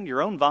land,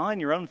 your own vine,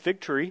 your own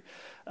fig tree.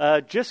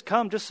 Just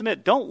come, just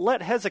submit. Don't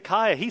let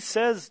Hezekiah, he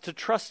says to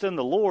trust in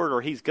the Lord,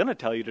 or he's going to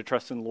tell you to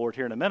trust in the Lord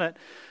here in a minute.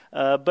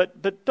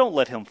 But don't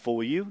let him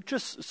fool you.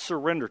 Just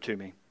surrender to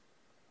me.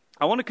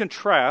 I want to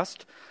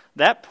contrast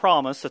that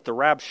promise that the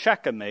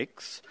Rabshakeh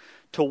makes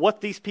to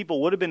what these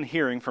people would have been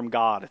hearing from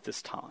God at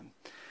this time.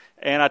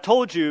 And I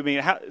told you,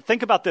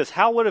 think about this.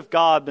 How would have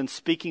God been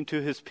speaking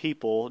to his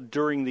people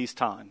during these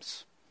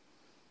times?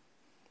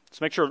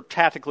 Let's make sure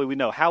tactically we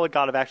know. How would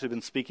God have actually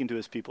been speaking to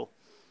his people?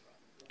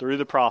 Through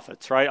the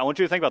prophets, right? I want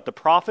you to think about the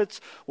prophets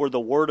were the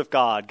word of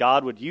God.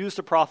 God would use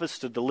the prophets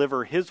to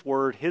deliver his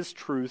word, his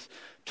truth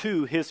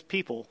to his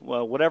people,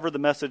 whatever the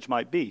message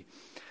might be.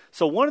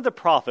 So one of the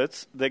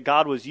prophets that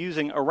God was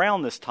using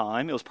around this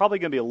time, it was probably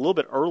going to be a little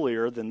bit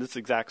earlier than this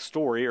exact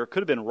story, or it could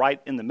have been right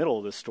in the middle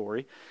of this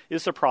story,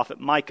 is the prophet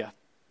Micah.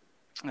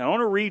 And I want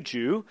to read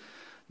you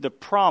the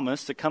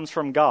promise that comes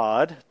from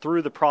God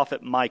through the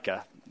prophet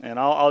Micah. And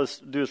I'll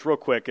just do this real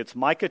quick. It's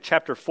Micah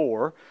chapter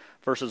 4,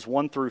 verses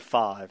 1 through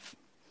 5.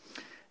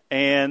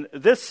 And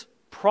this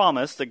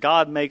promise that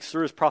God makes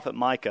through his prophet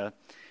Micah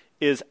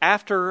is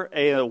after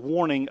a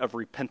warning of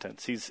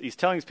repentance. He's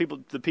telling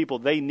the people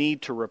they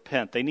need to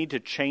repent. They need to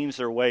change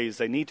their ways.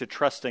 They need to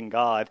trust in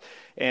God.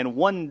 And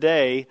one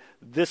day,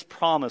 this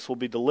promise will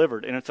be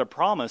delivered. And it's a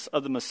promise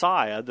of the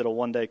Messiah that will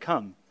one day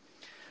come.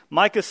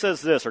 Micah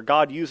says this, or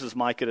God uses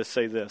Micah to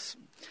say this.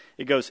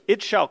 It goes,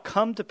 "It shall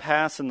come to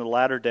pass in the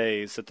latter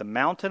days that the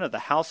mountain of the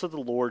house of the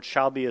Lord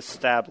shall be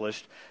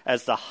established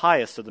as the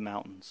highest of the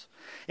mountains.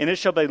 And it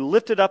shall be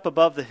lifted up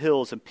above the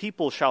hills, and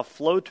people shall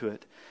flow to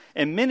it.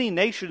 And many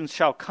nations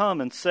shall come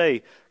and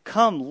say,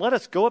 Come, let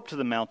us go up to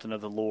the mountain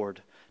of the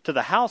Lord, to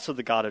the house of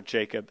the God of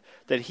Jacob,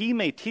 that he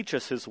may teach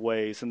us his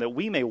ways, and that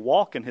we may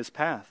walk in his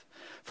path.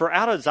 For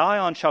out of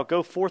Zion shall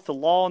go forth the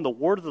law and the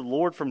word of the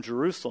Lord from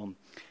Jerusalem.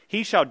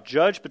 He shall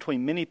judge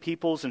between many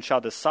peoples and shall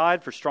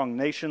decide for strong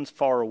nations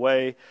far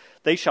away.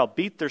 They shall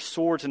beat their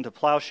swords into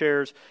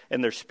plowshares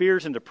and their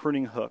spears into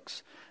pruning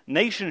hooks.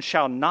 Nation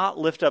shall not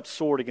lift up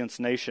sword against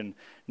nation,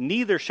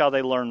 neither shall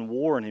they learn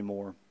war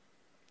anymore.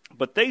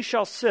 But they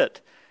shall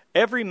sit,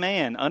 every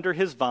man under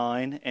his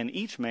vine, and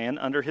each man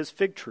under his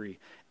fig tree,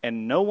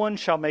 and no one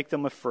shall make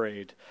them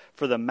afraid.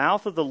 For the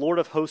mouth of the Lord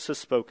of hosts has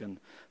spoken.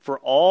 For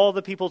all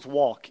the peoples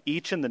walk,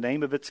 each in the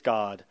name of its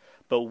God.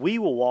 But we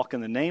will walk in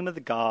the name of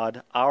the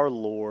God, our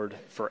Lord,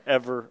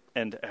 forever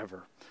and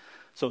ever."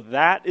 So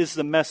that is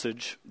the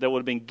message that would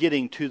have been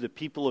getting to the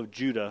people of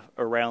Judah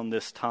around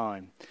this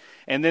time.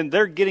 And then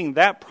they're getting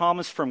that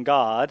promise from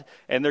God,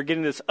 and they're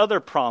getting this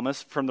other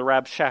promise from the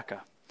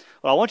Rabshakeh.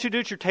 Well, I want you to do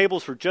at your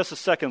tables for just a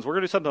second. We're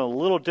going to do something a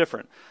little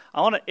different.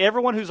 I want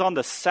everyone who's on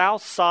the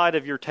south side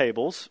of your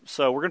tables,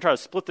 so we're going to try to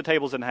split the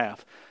tables in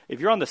half. If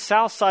you're on the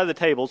south side of the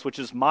tables, which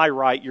is my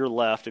right, your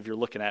left, if you're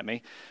looking at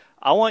me,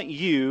 I want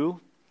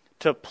you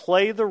to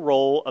play the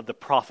role of the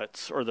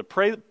prophets, or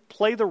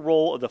play the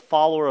role of the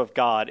follower of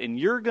God, and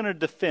you're going to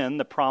defend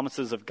the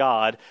promises of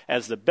God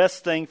as the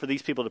best thing for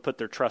these people to put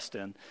their trust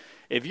in.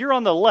 If you're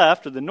on the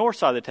left, or the north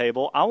side of the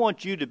table, I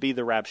want you to be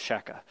the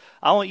Rabshakeh.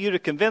 I want you to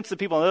convince the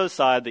people on the other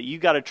side that you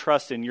got to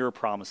trust in your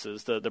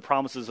promises, the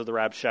promises of the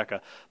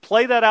Rabshakeh.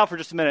 Play that out for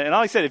just a minute. And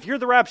like I said, if you're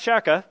the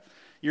Rabshakeh,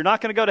 you're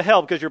not going to go to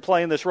hell because you're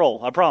playing this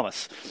role. I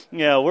promise. You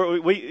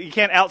know, you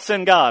can't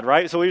out-sin God,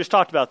 right? So we just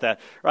talked about that,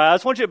 right?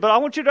 I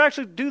want you to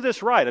actually do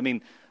this right. I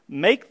mean,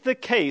 make the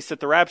case that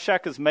the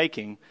Rabshakeh is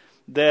making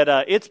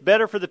that it's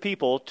better for the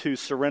people to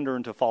surrender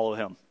and to follow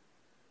him.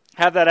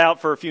 Have that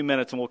out for a few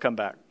minutes, and we'll come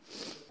back.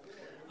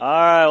 All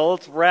right, well,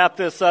 let's wrap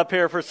this up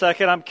here for a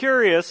second. I'm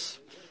curious,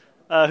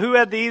 who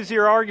had the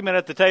easier argument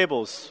at the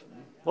tables?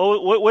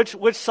 Well,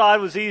 which side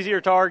was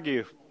easier to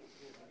argue?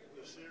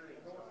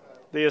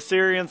 The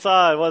Assyrian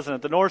side, wasn't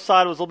it? The north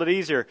side was a little bit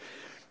easier.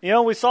 You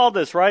know, we saw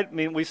this, right? I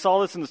mean, we saw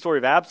this in the story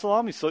of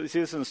Absalom. You see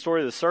this in the story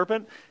of the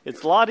serpent.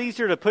 It's a lot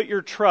easier to put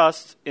your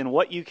trust in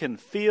what you can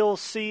feel,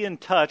 see, and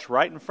touch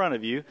right in front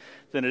of you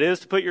than it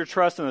is to put your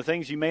trust in the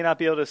things you may not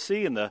be able to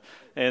see and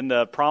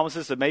the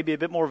promises that may be a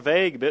bit more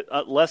vague, a bit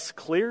less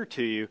clear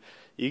to you.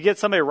 You get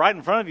somebody right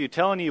in front of you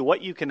telling you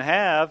what you can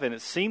have, and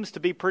it seems to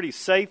be pretty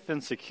safe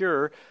and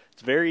secure.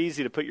 It's very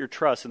easy to put your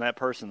trust in that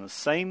person. The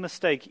same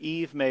mistake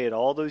Eve made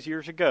all those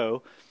years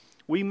ago,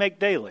 we make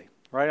daily,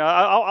 right?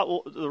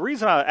 The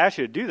reason I asked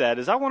you to do that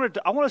is I want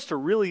us to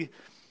really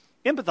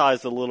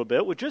empathize a little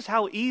bit with just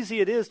how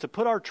easy it is to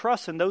put our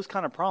trust in those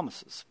kind of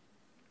promises.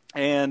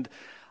 And,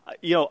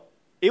 you know,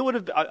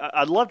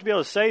 I'd love to be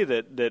able to say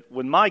that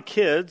when my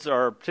kids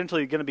are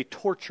potentially going to be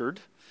tortured,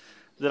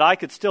 that I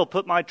could still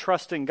put my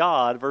trust in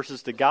God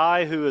versus the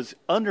guy who is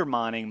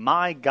undermining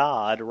my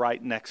God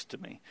right next to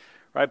me.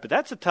 Right, but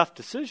that's a tough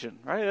decision,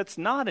 right? That's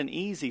not an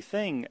easy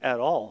thing at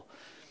all.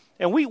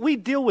 And we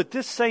deal with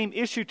this same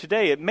issue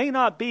today. It may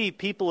not be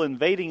people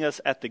invading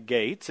us at the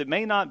gates. It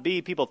may not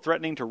be people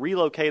threatening to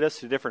relocate us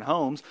to different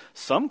homes.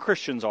 Some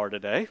Christians are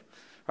today,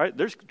 right?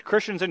 There's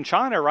Christians in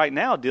China right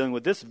now dealing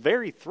with this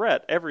very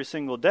threat every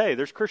single day.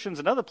 There's Christians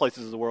in other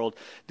places of the world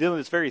dealing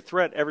with this very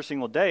threat every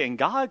single day. And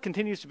God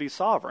continues to be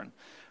sovereign.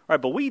 Right,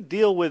 but we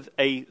deal with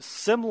a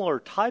similar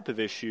type of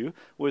issue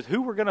with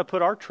who we're going to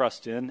put our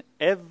trust in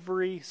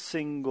every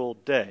single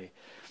day.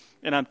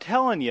 And I'm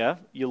telling you,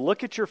 you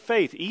look at your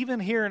faith, even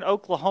here in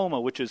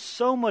Oklahoma, which is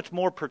so much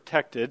more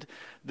protected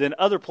than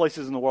other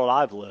places in the world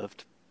I've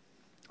lived.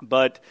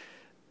 But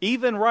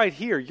even right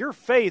here, your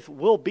faith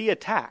will be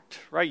attacked,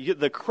 right?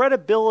 The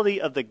credibility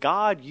of the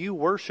God you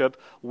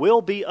worship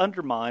will be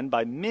undermined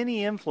by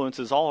many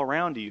influences all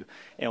around you.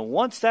 And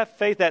once that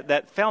faith,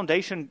 that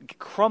foundation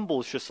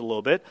crumbles just a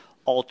little bit,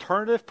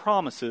 alternative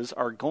promises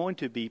are going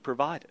to be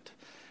provided,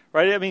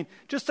 right? I mean,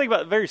 just think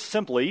about it very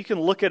simply. You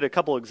can look at a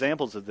couple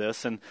examples of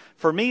this. And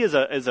for me as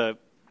a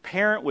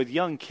parent with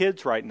young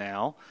kids right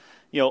now,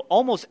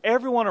 almost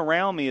everyone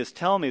around me is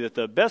telling me that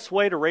the best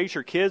way to raise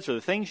your kids or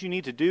the things you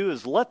need to do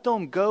is let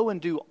them go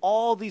and do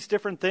all these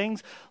different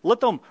things.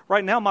 Let them,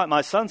 right now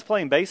my son's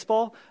playing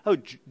baseball. Oh,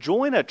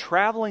 join a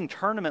traveling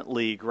tournament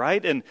league,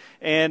 right?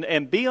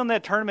 And be on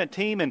that tournament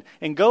team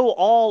and go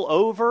all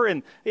over.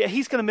 And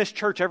he's going to miss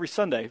church every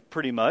Sunday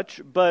pretty much.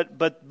 But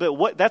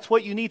that's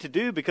what you need to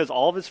do because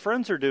all of his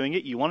friends are doing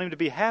it. You want him to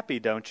be happy,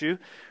 don't you?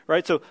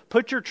 Right? So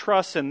put your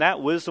trust in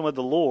that wisdom of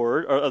the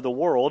Lord or of the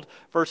world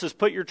versus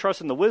put your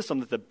trust in the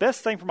wisdom that the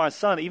best thing for my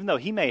son, even though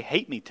he may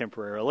hate me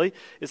temporarily,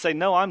 is say,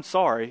 no, I'm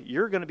sorry,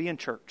 you're going to be in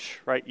church,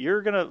 right?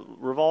 You're going to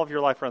revolve your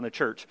life around the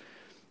church.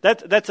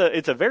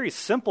 It's a very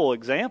simple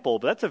example,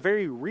 but that's a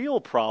very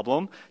real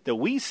problem that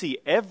we see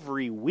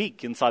every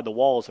week inside the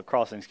walls of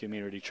Crossings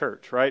Community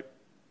Church, right?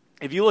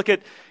 If you look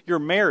at your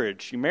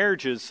marriage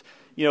is,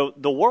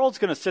 the world's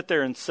going to sit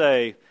there and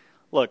say,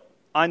 look,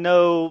 I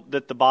know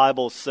that the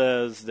Bible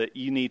says that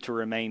you need to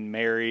remain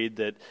married,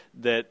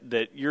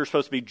 that you're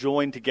supposed to be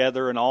joined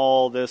together and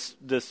all this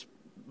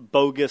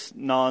bogus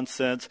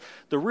nonsense.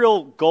 The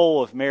real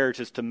goal of marriage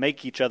is to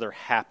make each other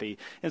happy.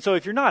 And so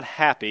if you're not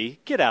happy,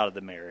 get out of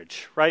the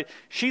marriage, right?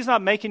 She's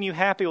not making you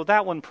happy, well,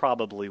 that one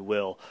probably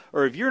will.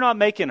 Or if you're not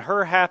making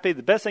her happy,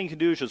 the best thing you can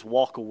do is just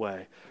walk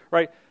away,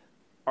 right?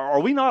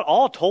 Are we not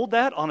all told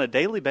that on a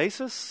daily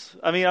basis?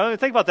 I mean,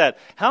 think about that.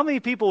 How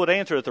many people would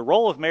answer that the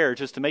role of marriage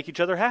is to make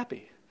each other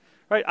happy?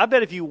 Right? I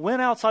bet if you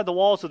went outside the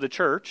walls of the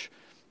church,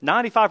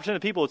 95%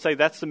 of people would say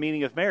that's the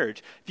meaning of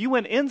marriage. If you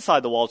went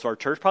inside the walls of our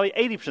church, probably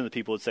 80% of the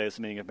people would say it's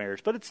the meaning of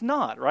marriage. But it's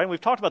not, right? And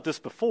we've talked about this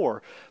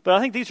before. But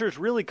I think these are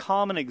really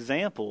common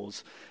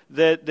examples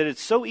that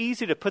it's so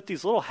easy to put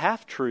these little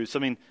half-truths. I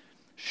mean,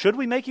 should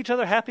we make each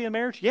other happy in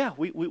marriage? Yeah,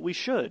 we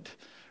should,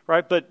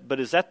 right? But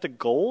is that the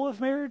goal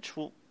of marriage?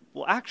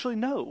 Well, actually,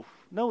 no.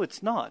 No,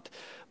 it's not.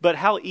 But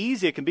how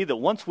easy it can be that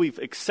once we've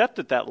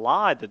accepted that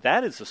lie,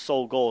 that is the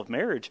sole goal of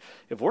marriage,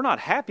 if we're not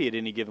happy at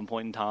any given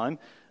point in time,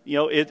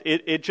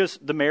 it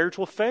just, the marriage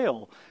will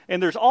fail.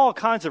 And there's all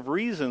kinds of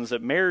reasons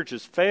that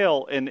marriages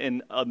fail,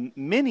 and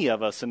many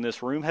of us in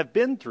this room have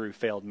been through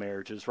failed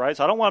marriages, right?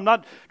 So I'm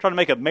not trying to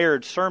make a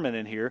marriage sermon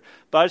in here,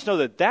 but I just know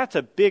that that's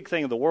a big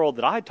thing in the world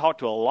that I talk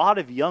to a lot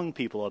of young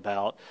people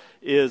about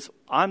is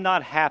I'm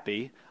not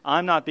happy,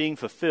 I'm not being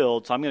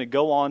fulfilled, so I'm going to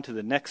go on to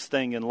the next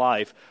thing in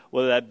life,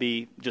 whether that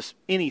be just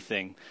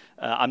anything.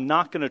 I'm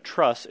not going to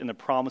trust in the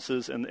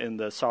promises and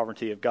the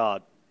sovereignty of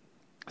God.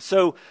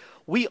 So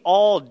we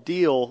all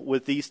deal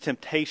with these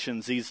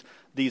temptations,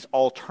 these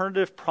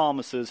alternative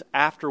promises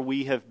after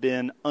we have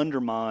been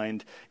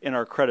undermined in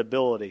our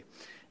credibility.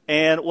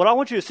 And what I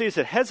want you to see is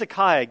that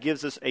Hezekiah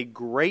gives us a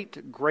great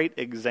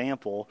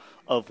example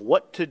of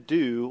what to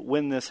do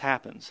when this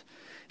happens.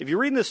 If you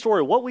read this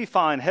story, what we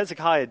find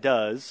Hezekiah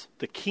does,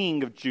 the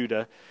king of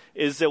Judah,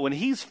 is that when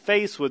he's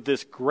faced with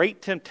this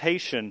great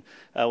temptation,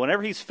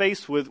 whenever he's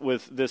faced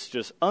with this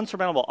just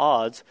unsurmountable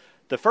odds,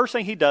 the first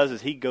thing he does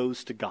is he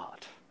goes to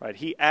God. Right?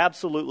 He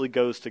absolutely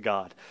goes to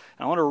God.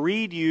 And I want to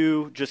read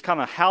you just kind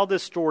of how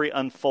this story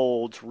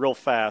unfolds real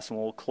fast, and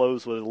we'll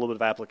close with a little bit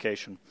of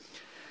application.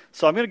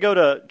 So I'm going to go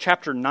to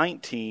chapter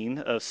 19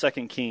 of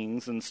 2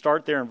 Kings and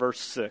start there in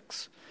verse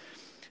 6.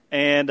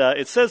 And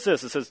it says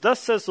this. It says, "Thus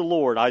says the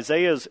Lord."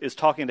 Isaiah is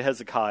talking to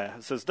Hezekiah.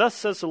 It says, "Thus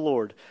says the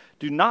Lord,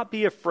 do not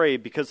be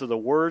afraid because of the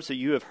words that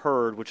you have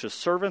heard, which the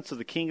servants of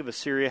the king of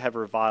Assyria have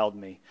reviled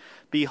me.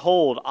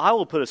 Behold, I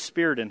will put a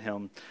spirit in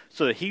him,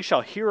 so that he shall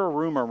hear a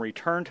rumor and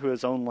return to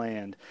his own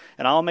land.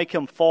 And I will make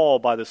him fall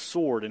by the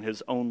sword in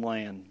his own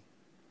land."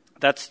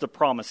 That's the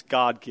promise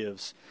God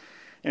gives.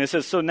 And it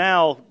says, so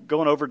now,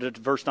 going over to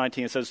verse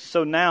 19, it says,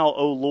 "So now,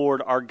 O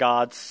Lord our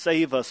God,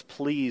 save us,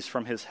 please,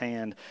 from his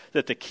hand,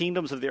 that the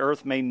kingdoms of the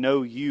earth may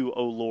know you,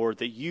 O Lord,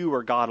 that you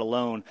are God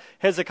alone."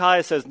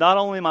 Hezekiah says, not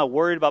only am I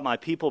worried about my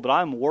people, but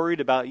I'm worried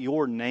about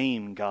your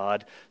name,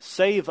 God.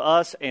 Save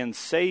us and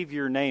save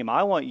your name.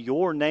 I want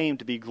your name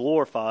to be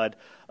glorified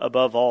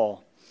above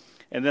all.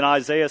 And then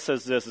Isaiah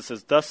says this, it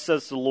says, "Thus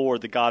says the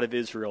Lord, the God of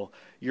Israel,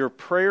 your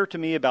prayer to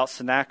me about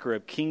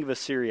Sennacherib, king of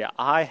Assyria,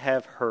 I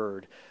have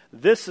heard.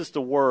 This is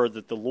the word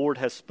that the Lord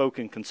has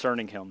spoken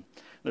concerning him."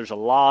 There's a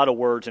lot of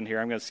words in here.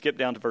 I'm going to skip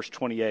down to verse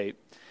 28.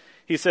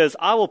 He says,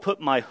 "I will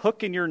put my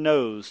hook in your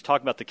nose,"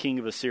 talking about the king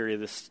of Assyria,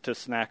 this to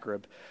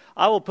Sennacherib.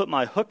 "I will put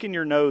my hook in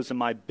your nose and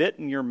my bit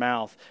in your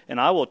mouth, and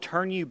I will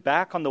turn you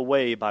back on the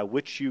way by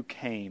which you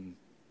came."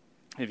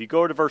 If you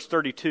go to verse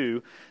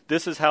 32,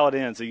 this is how it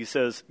ends.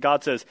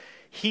 God says,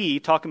 "He,"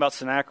 talking about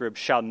Sennacherib,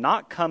 "shall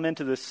not come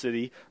into this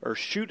city, or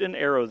shoot an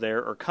arrow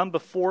there, or come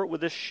before it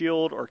with a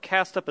shield, or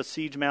cast up a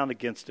siege mound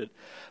against it.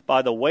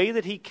 By the way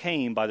that he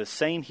came, by the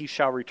same he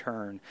shall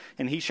return.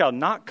 And he shall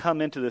not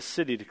come into this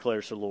city,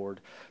 declares the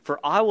Lord. For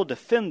I will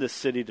defend this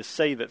city to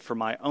save it for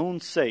my own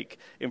sake,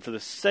 and for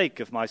the sake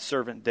of my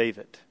servant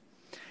David."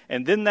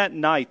 And then that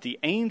night the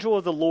angel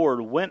of the Lord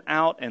went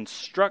out and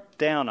struck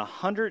down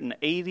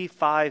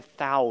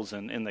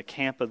 185,000 in the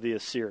camp of the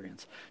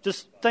Assyrians.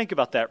 Just think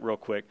about that real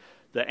quick.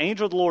 The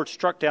angel of the Lord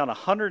struck down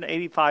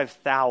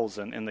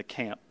 185,000 in the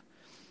camp.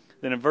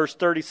 Then in verse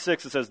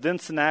 36 it says, Then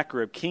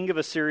Sennacherib, king of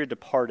Assyria,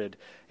 departed,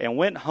 and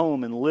went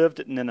home and lived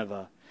at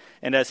Nineveh.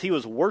 And as he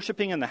was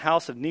worshiping in the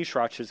house of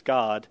Nisroch his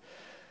god,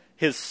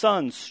 his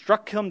son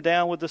struck him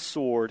down with the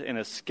sword and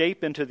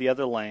escaped into the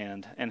other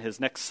land, and his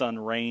next son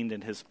reigned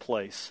in his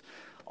place.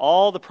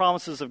 All the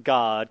promises of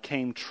God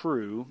came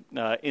true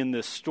in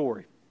this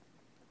story.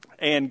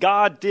 And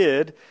God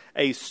did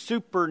a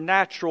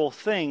supernatural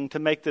thing to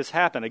make this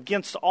happen.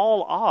 Against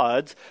all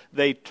odds,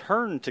 they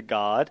turned to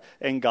God,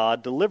 and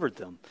God delivered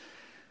them.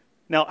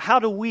 Now, how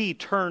do we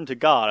turn to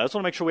God? I just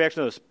want to make sure we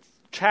actually know this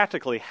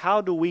practically.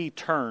 How do we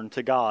turn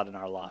to God in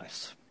our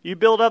lives? You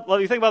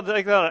think about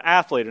an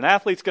athlete. An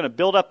athlete's going to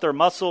build up their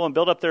muscle and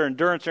build up their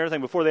endurance and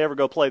everything before they ever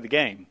go play the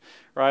game,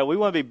 right? We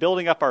want to be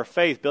building up our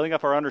faith, building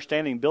up our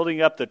understanding,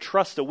 building up the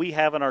trust that we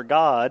have in our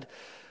God,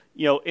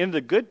 in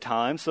the good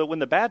times, so that when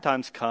the bad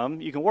times come,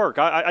 you can work.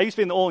 I used to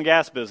be in the oil and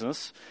gas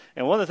business,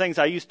 and one of the things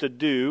I used to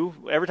do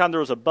every time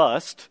there was a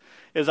bust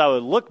is I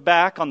would look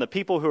back on the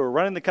people who were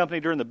running the company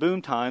during the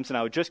boom times, and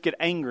I would just get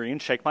angry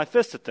and shake my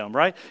fist at them,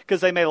 right?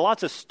 Because they made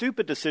lots of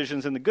stupid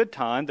decisions in the good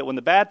time that when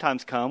the bad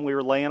times come, we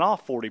were laying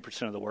off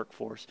 40% of the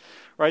workforce,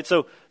 right?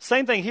 So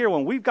same thing here.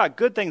 When we've got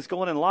good things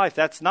going in life,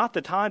 that's not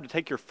the time to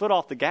take your foot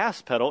off the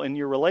gas pedal in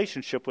your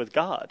relationship with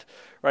God,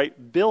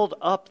 right? Build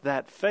up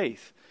that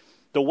faith.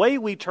 The way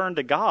we turn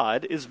to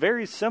God is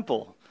very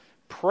simple.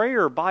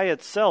 Prayer by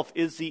itself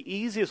is the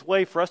easiest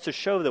way for us to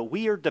show that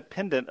we are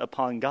dependent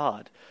upon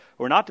God.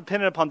 We're not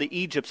dependent upon the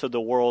Egypts of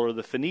the world or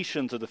the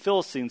Phoenicians or the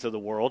Philistines of the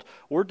world.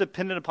 We're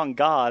dependent upon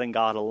God and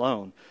God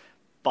alone.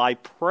 By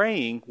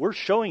praying, we're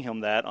showing Him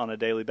that on a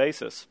daily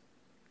basis.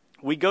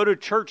 We go to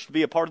church to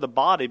be a part of the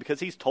body because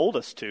He's told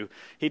us to.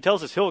 He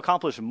tells us He'll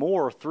accomplish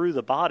more through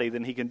the body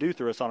than He can do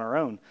through us on our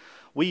own.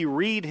 We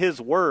read His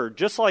Word.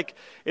 Just like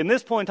in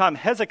this point in time,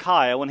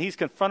 Hezekiah, when he's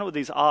confronted with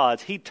these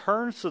odds, he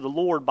turns to the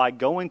Lord by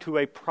going to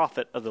a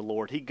prophet of the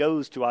Lord. He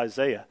goes to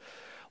Isaiah.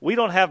 We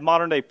don't have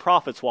modern-day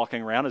prophets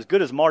walking around. As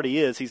good as Marty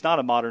is, he's not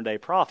a modern-day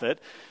prophet.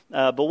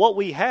 But what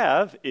we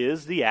have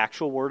is the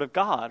actual Word of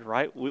God,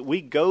 right?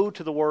 We go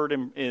to the Word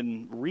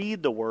and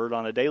read the Word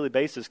on a daily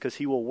basis because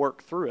He will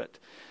work through it.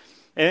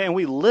 And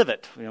we live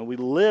it. We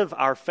live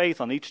our faith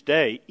on each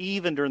day,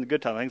 even during the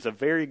good times. I think it's a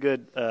very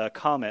good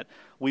comment.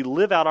 We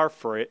live out our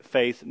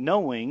faith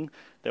knowing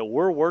that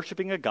we're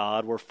worshiping a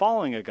God, we're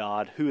following a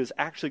God who is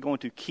actually going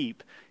to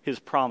keep His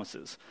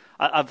promises.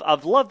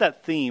 I've loved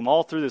that theme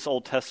all through this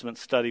Old Testament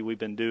study we've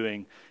been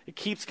doing. It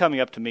keeps coming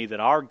up to me that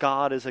our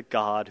God is a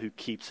God who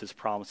keeps His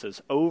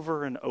promises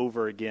over and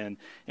over again,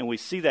 and we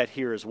see that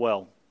here as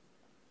well.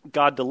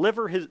 God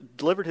delivered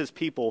his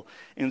people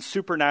in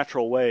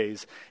supernatural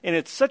ways. And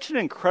it's such an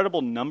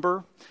incredible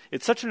number.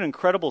 It's such an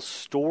incredible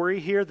story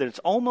here that it's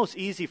almost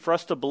easy for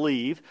us to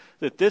believe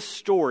that this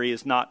story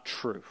is not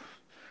true.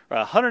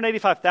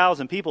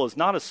 185,000 people is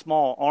not a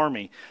small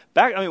army.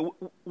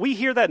 We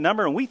hear that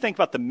number and we think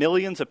about the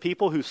millions of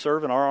people who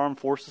serve in our armed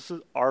forces,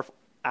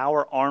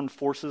 our armed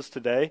forces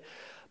today.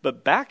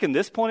 But back in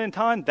this point in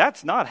time,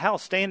 that's not how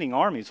standing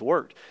armies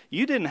worked.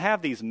 You didn't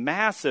have these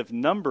massive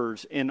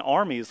numbers in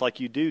armies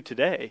like you do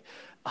today.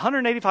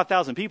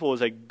 185,000 people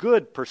is a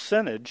good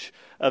percentage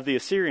of the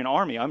Assyrian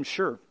army, I'm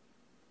sure.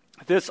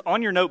 This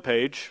on your note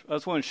page, I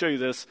just want to show you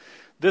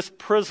this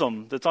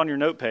prism that's on your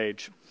note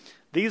page.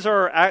 This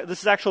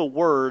is actual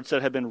words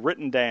that have been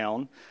written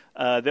down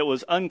that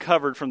was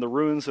uncovered from the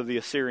ruins of the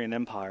Assyrian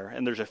Empire.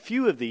 And there's a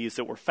few of these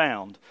that were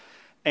found.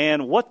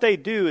 And what they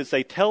do is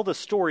they tell the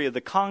story of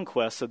the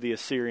conquests of the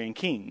Assyrian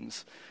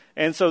kings.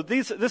 And so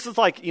this is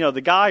like,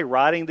 the guy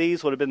writing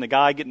these would have been the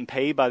guy getting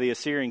paid by the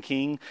Assyrian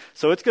king.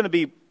 So it's going to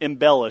be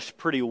embellished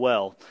pretty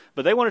well.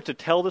 But they wanted to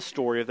tell the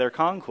story of their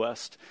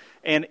conquest.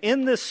 And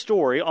in this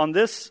story, on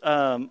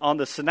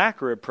the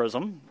Sennacherib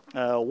prism,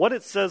 what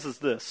it says is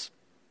this.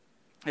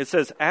 It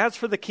says, "As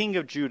for the king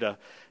of Judah,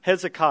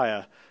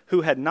 Hezekiah,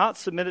 who had not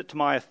submitted to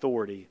my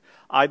authority,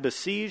 I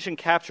besieged and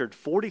captured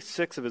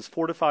 46 of his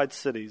fortified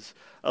cities,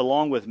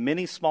 along with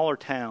many smaller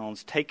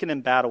towns taken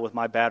in battle with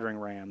my battering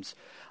rams.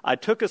 I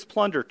took as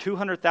plunder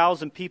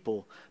 200,000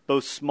 people,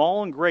 both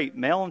small and great,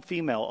 male and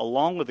female,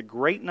 along with a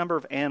great number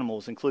of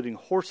animals, including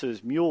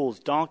horses, mules,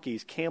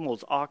 donkeys,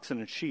 camels, oxen,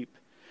 and sheep.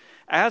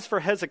 As for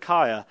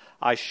Hezekiah,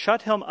 I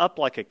shut him up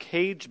like a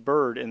caged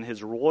bird in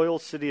his royal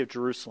city of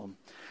Jerusalem.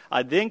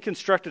 I then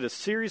constructed a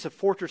series of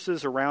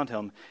fortresses around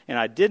him, and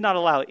I did not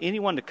allow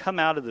anyone to come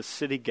out of the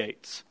city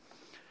gates."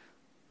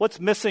 What's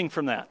missing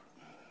from that?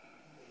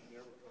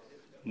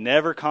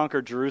 Never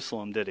conquered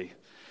Jerusalem, did he?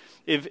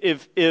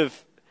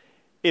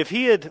 If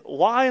he had,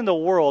 why in the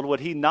world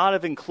would he not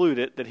have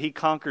included that he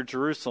conquered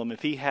Jerusalem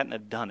if he hadn't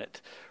have done it?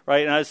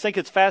 Right? And I just think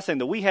it's fascinating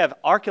that we have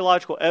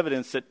archaeological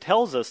evidence that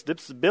tells us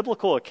this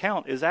biblical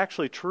account is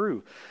actually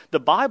true.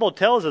 The Bible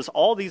tells us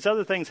all these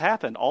other things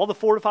happened. All the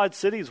fortified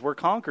cities were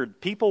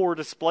conquered. People were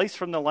displaced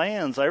from the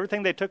lands.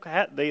 Everything they took,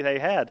 they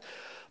had.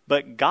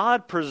 but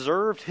God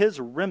preserved his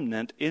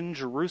remnant in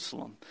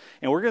Jerusalem.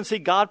 And we're going to see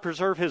God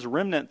preserve his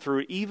remnant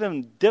through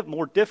even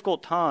more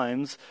difficult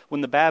times when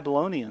the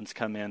Babylonians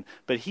come in.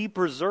 But he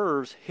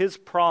preserves his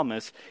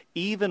promise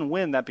even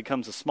when that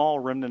becomes a small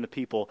remnant of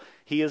people.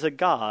 He is a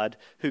God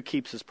who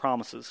keeps his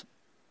promises.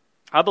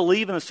 I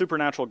believe in a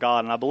supernatural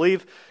God, and I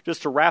believe,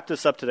 just to wrap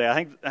this up today,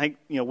 I think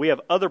we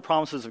have other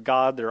promises of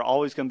God that are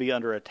always going to be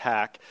under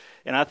attack.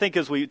 And I think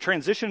as we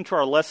transition to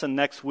our lesson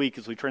next week,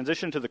 as we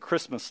transition to the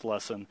Christmas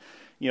lesson,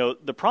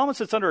 the promise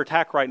that's under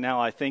attack right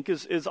now, I think,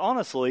 is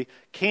honestly,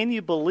 can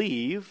you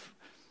believe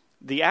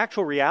the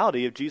actual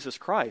reality of Jesus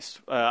Christ?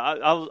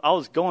 I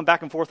was going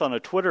back and forth on a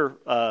Twitter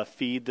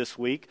feed this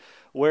week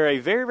where a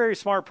very, very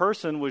smart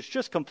person was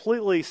just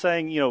completely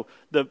saying,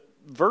 the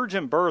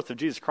virgin birth of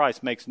Jesus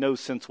Christ makes no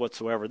sense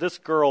whatsoever. This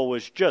girl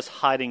was just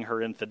hiding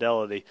her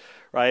infidelity,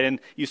 right? And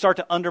you start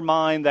to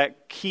undermine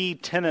that key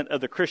tenet of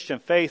the Christian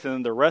faith, and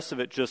then the rest of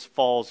it just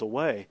falls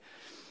away.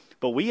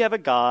 But we have a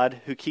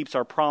God who keeps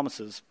our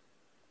promises.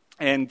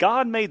 And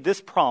God made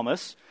this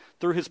promise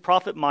through his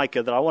prophet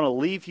Micah that I want to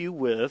leave you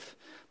with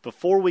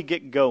before we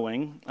get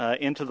going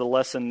into the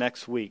lesson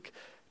next week,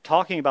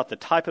 talking about the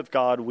type of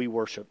God we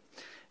worship.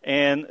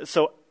 And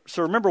so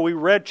remember, we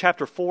read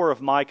chapter 4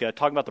 of Micah,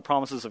 talking about the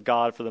promises of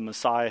God for the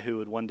Messiah who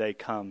would one day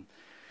come.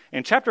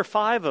 In chapter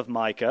 5 of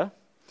Micah,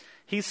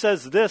 he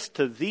says this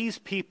to these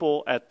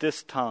people at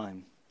this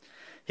time.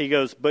 He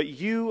goes, "But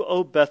you,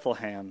 O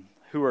Bethlehem,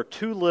 who are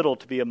too little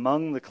to be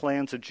among the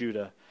clans of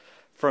Judah,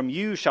 from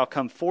you shall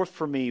come forth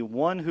for me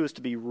one who is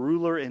to be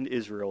ruler in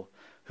Israel,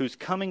 whose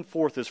coming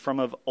forth is from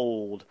of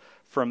old,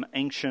 from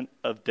ancient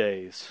of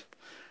days."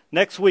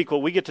 Next week,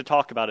 what we get to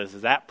talk about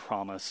is that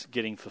promise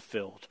getting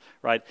fulfilled,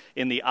 right?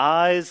 In the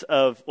eyes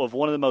of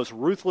one of the most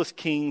ruthless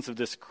kings of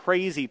this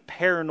crazy,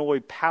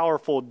 paranoid,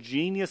 powerful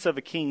genius of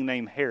a king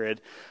named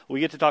Herod, we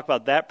get to talk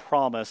about that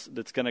promise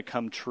that's going to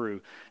come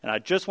true. And I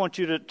just want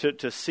you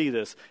to see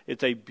this.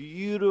 It's a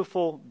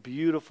beautiful,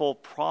 beautiful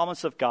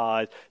promise of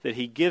God that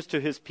he gives to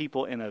his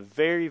people in a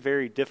very,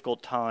 very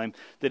difficult time,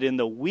 that in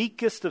the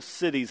weakest of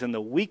cities, in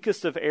the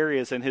weakest of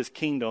areas in his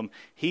kingdom,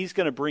 he's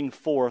going to bring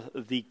forth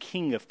the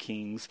King of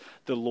Kings,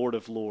 the Lord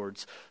of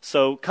Lords.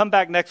 So come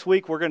back next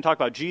week. We're going to talk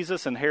about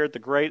Jesus and Herod the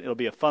Great. It'll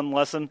be a fun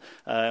lesson,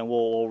 and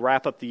we'll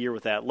wrap up the year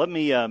with that. Let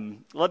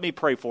me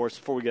pray for us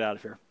before we get out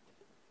of here.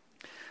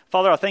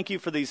 Father, I thank you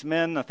for these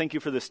men. I thank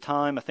you for this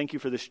time. I thank you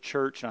for this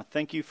church, and I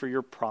thank you for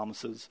your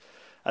promises.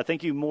 I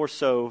thank you more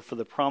so for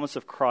the promise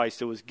of Christ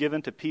that was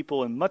given to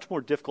people in much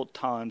more difficult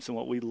times than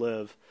what we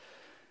live.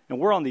 And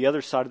we're on the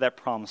other side of that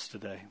promise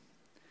today.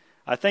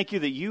 I thank you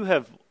that you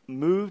have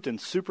moved in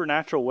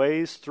supernatural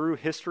ways through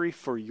history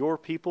for your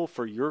people,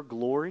 for your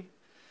glory,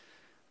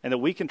 and that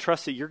we can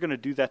trust that you're going to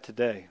do that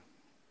today.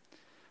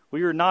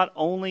 We are not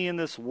only in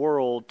this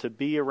world to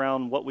be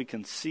around what we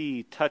can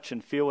see, touch,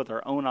 and feel with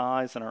our own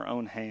eyes and our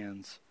own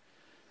hands.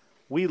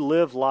 We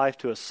live life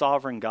to a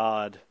sovereign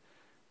God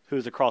who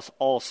is across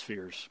all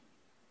spheres.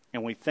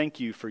 And we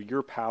thank you for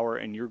your power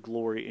and your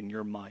glory and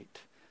your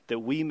might, that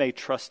we may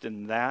trust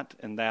in that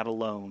and that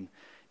alone,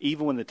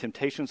 even when the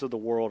temptations of the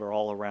world are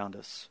all around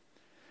us.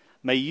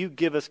 May you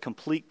give us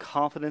complete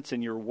confidence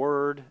in your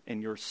word,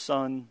 in your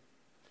Son,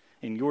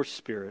 in your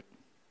Spirit,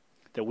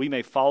 that we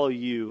may follow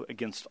you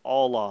against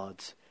all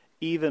odds,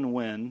 even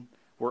when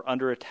we're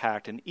under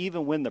attack and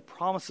even when the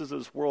promises of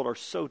this world are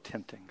so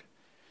tempting.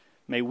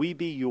 May we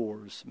be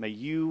yours. May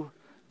you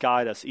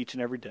guide us each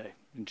and every day.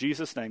 In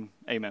Jesus' name,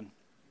 amen.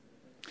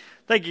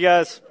 Thank you,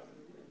 guys.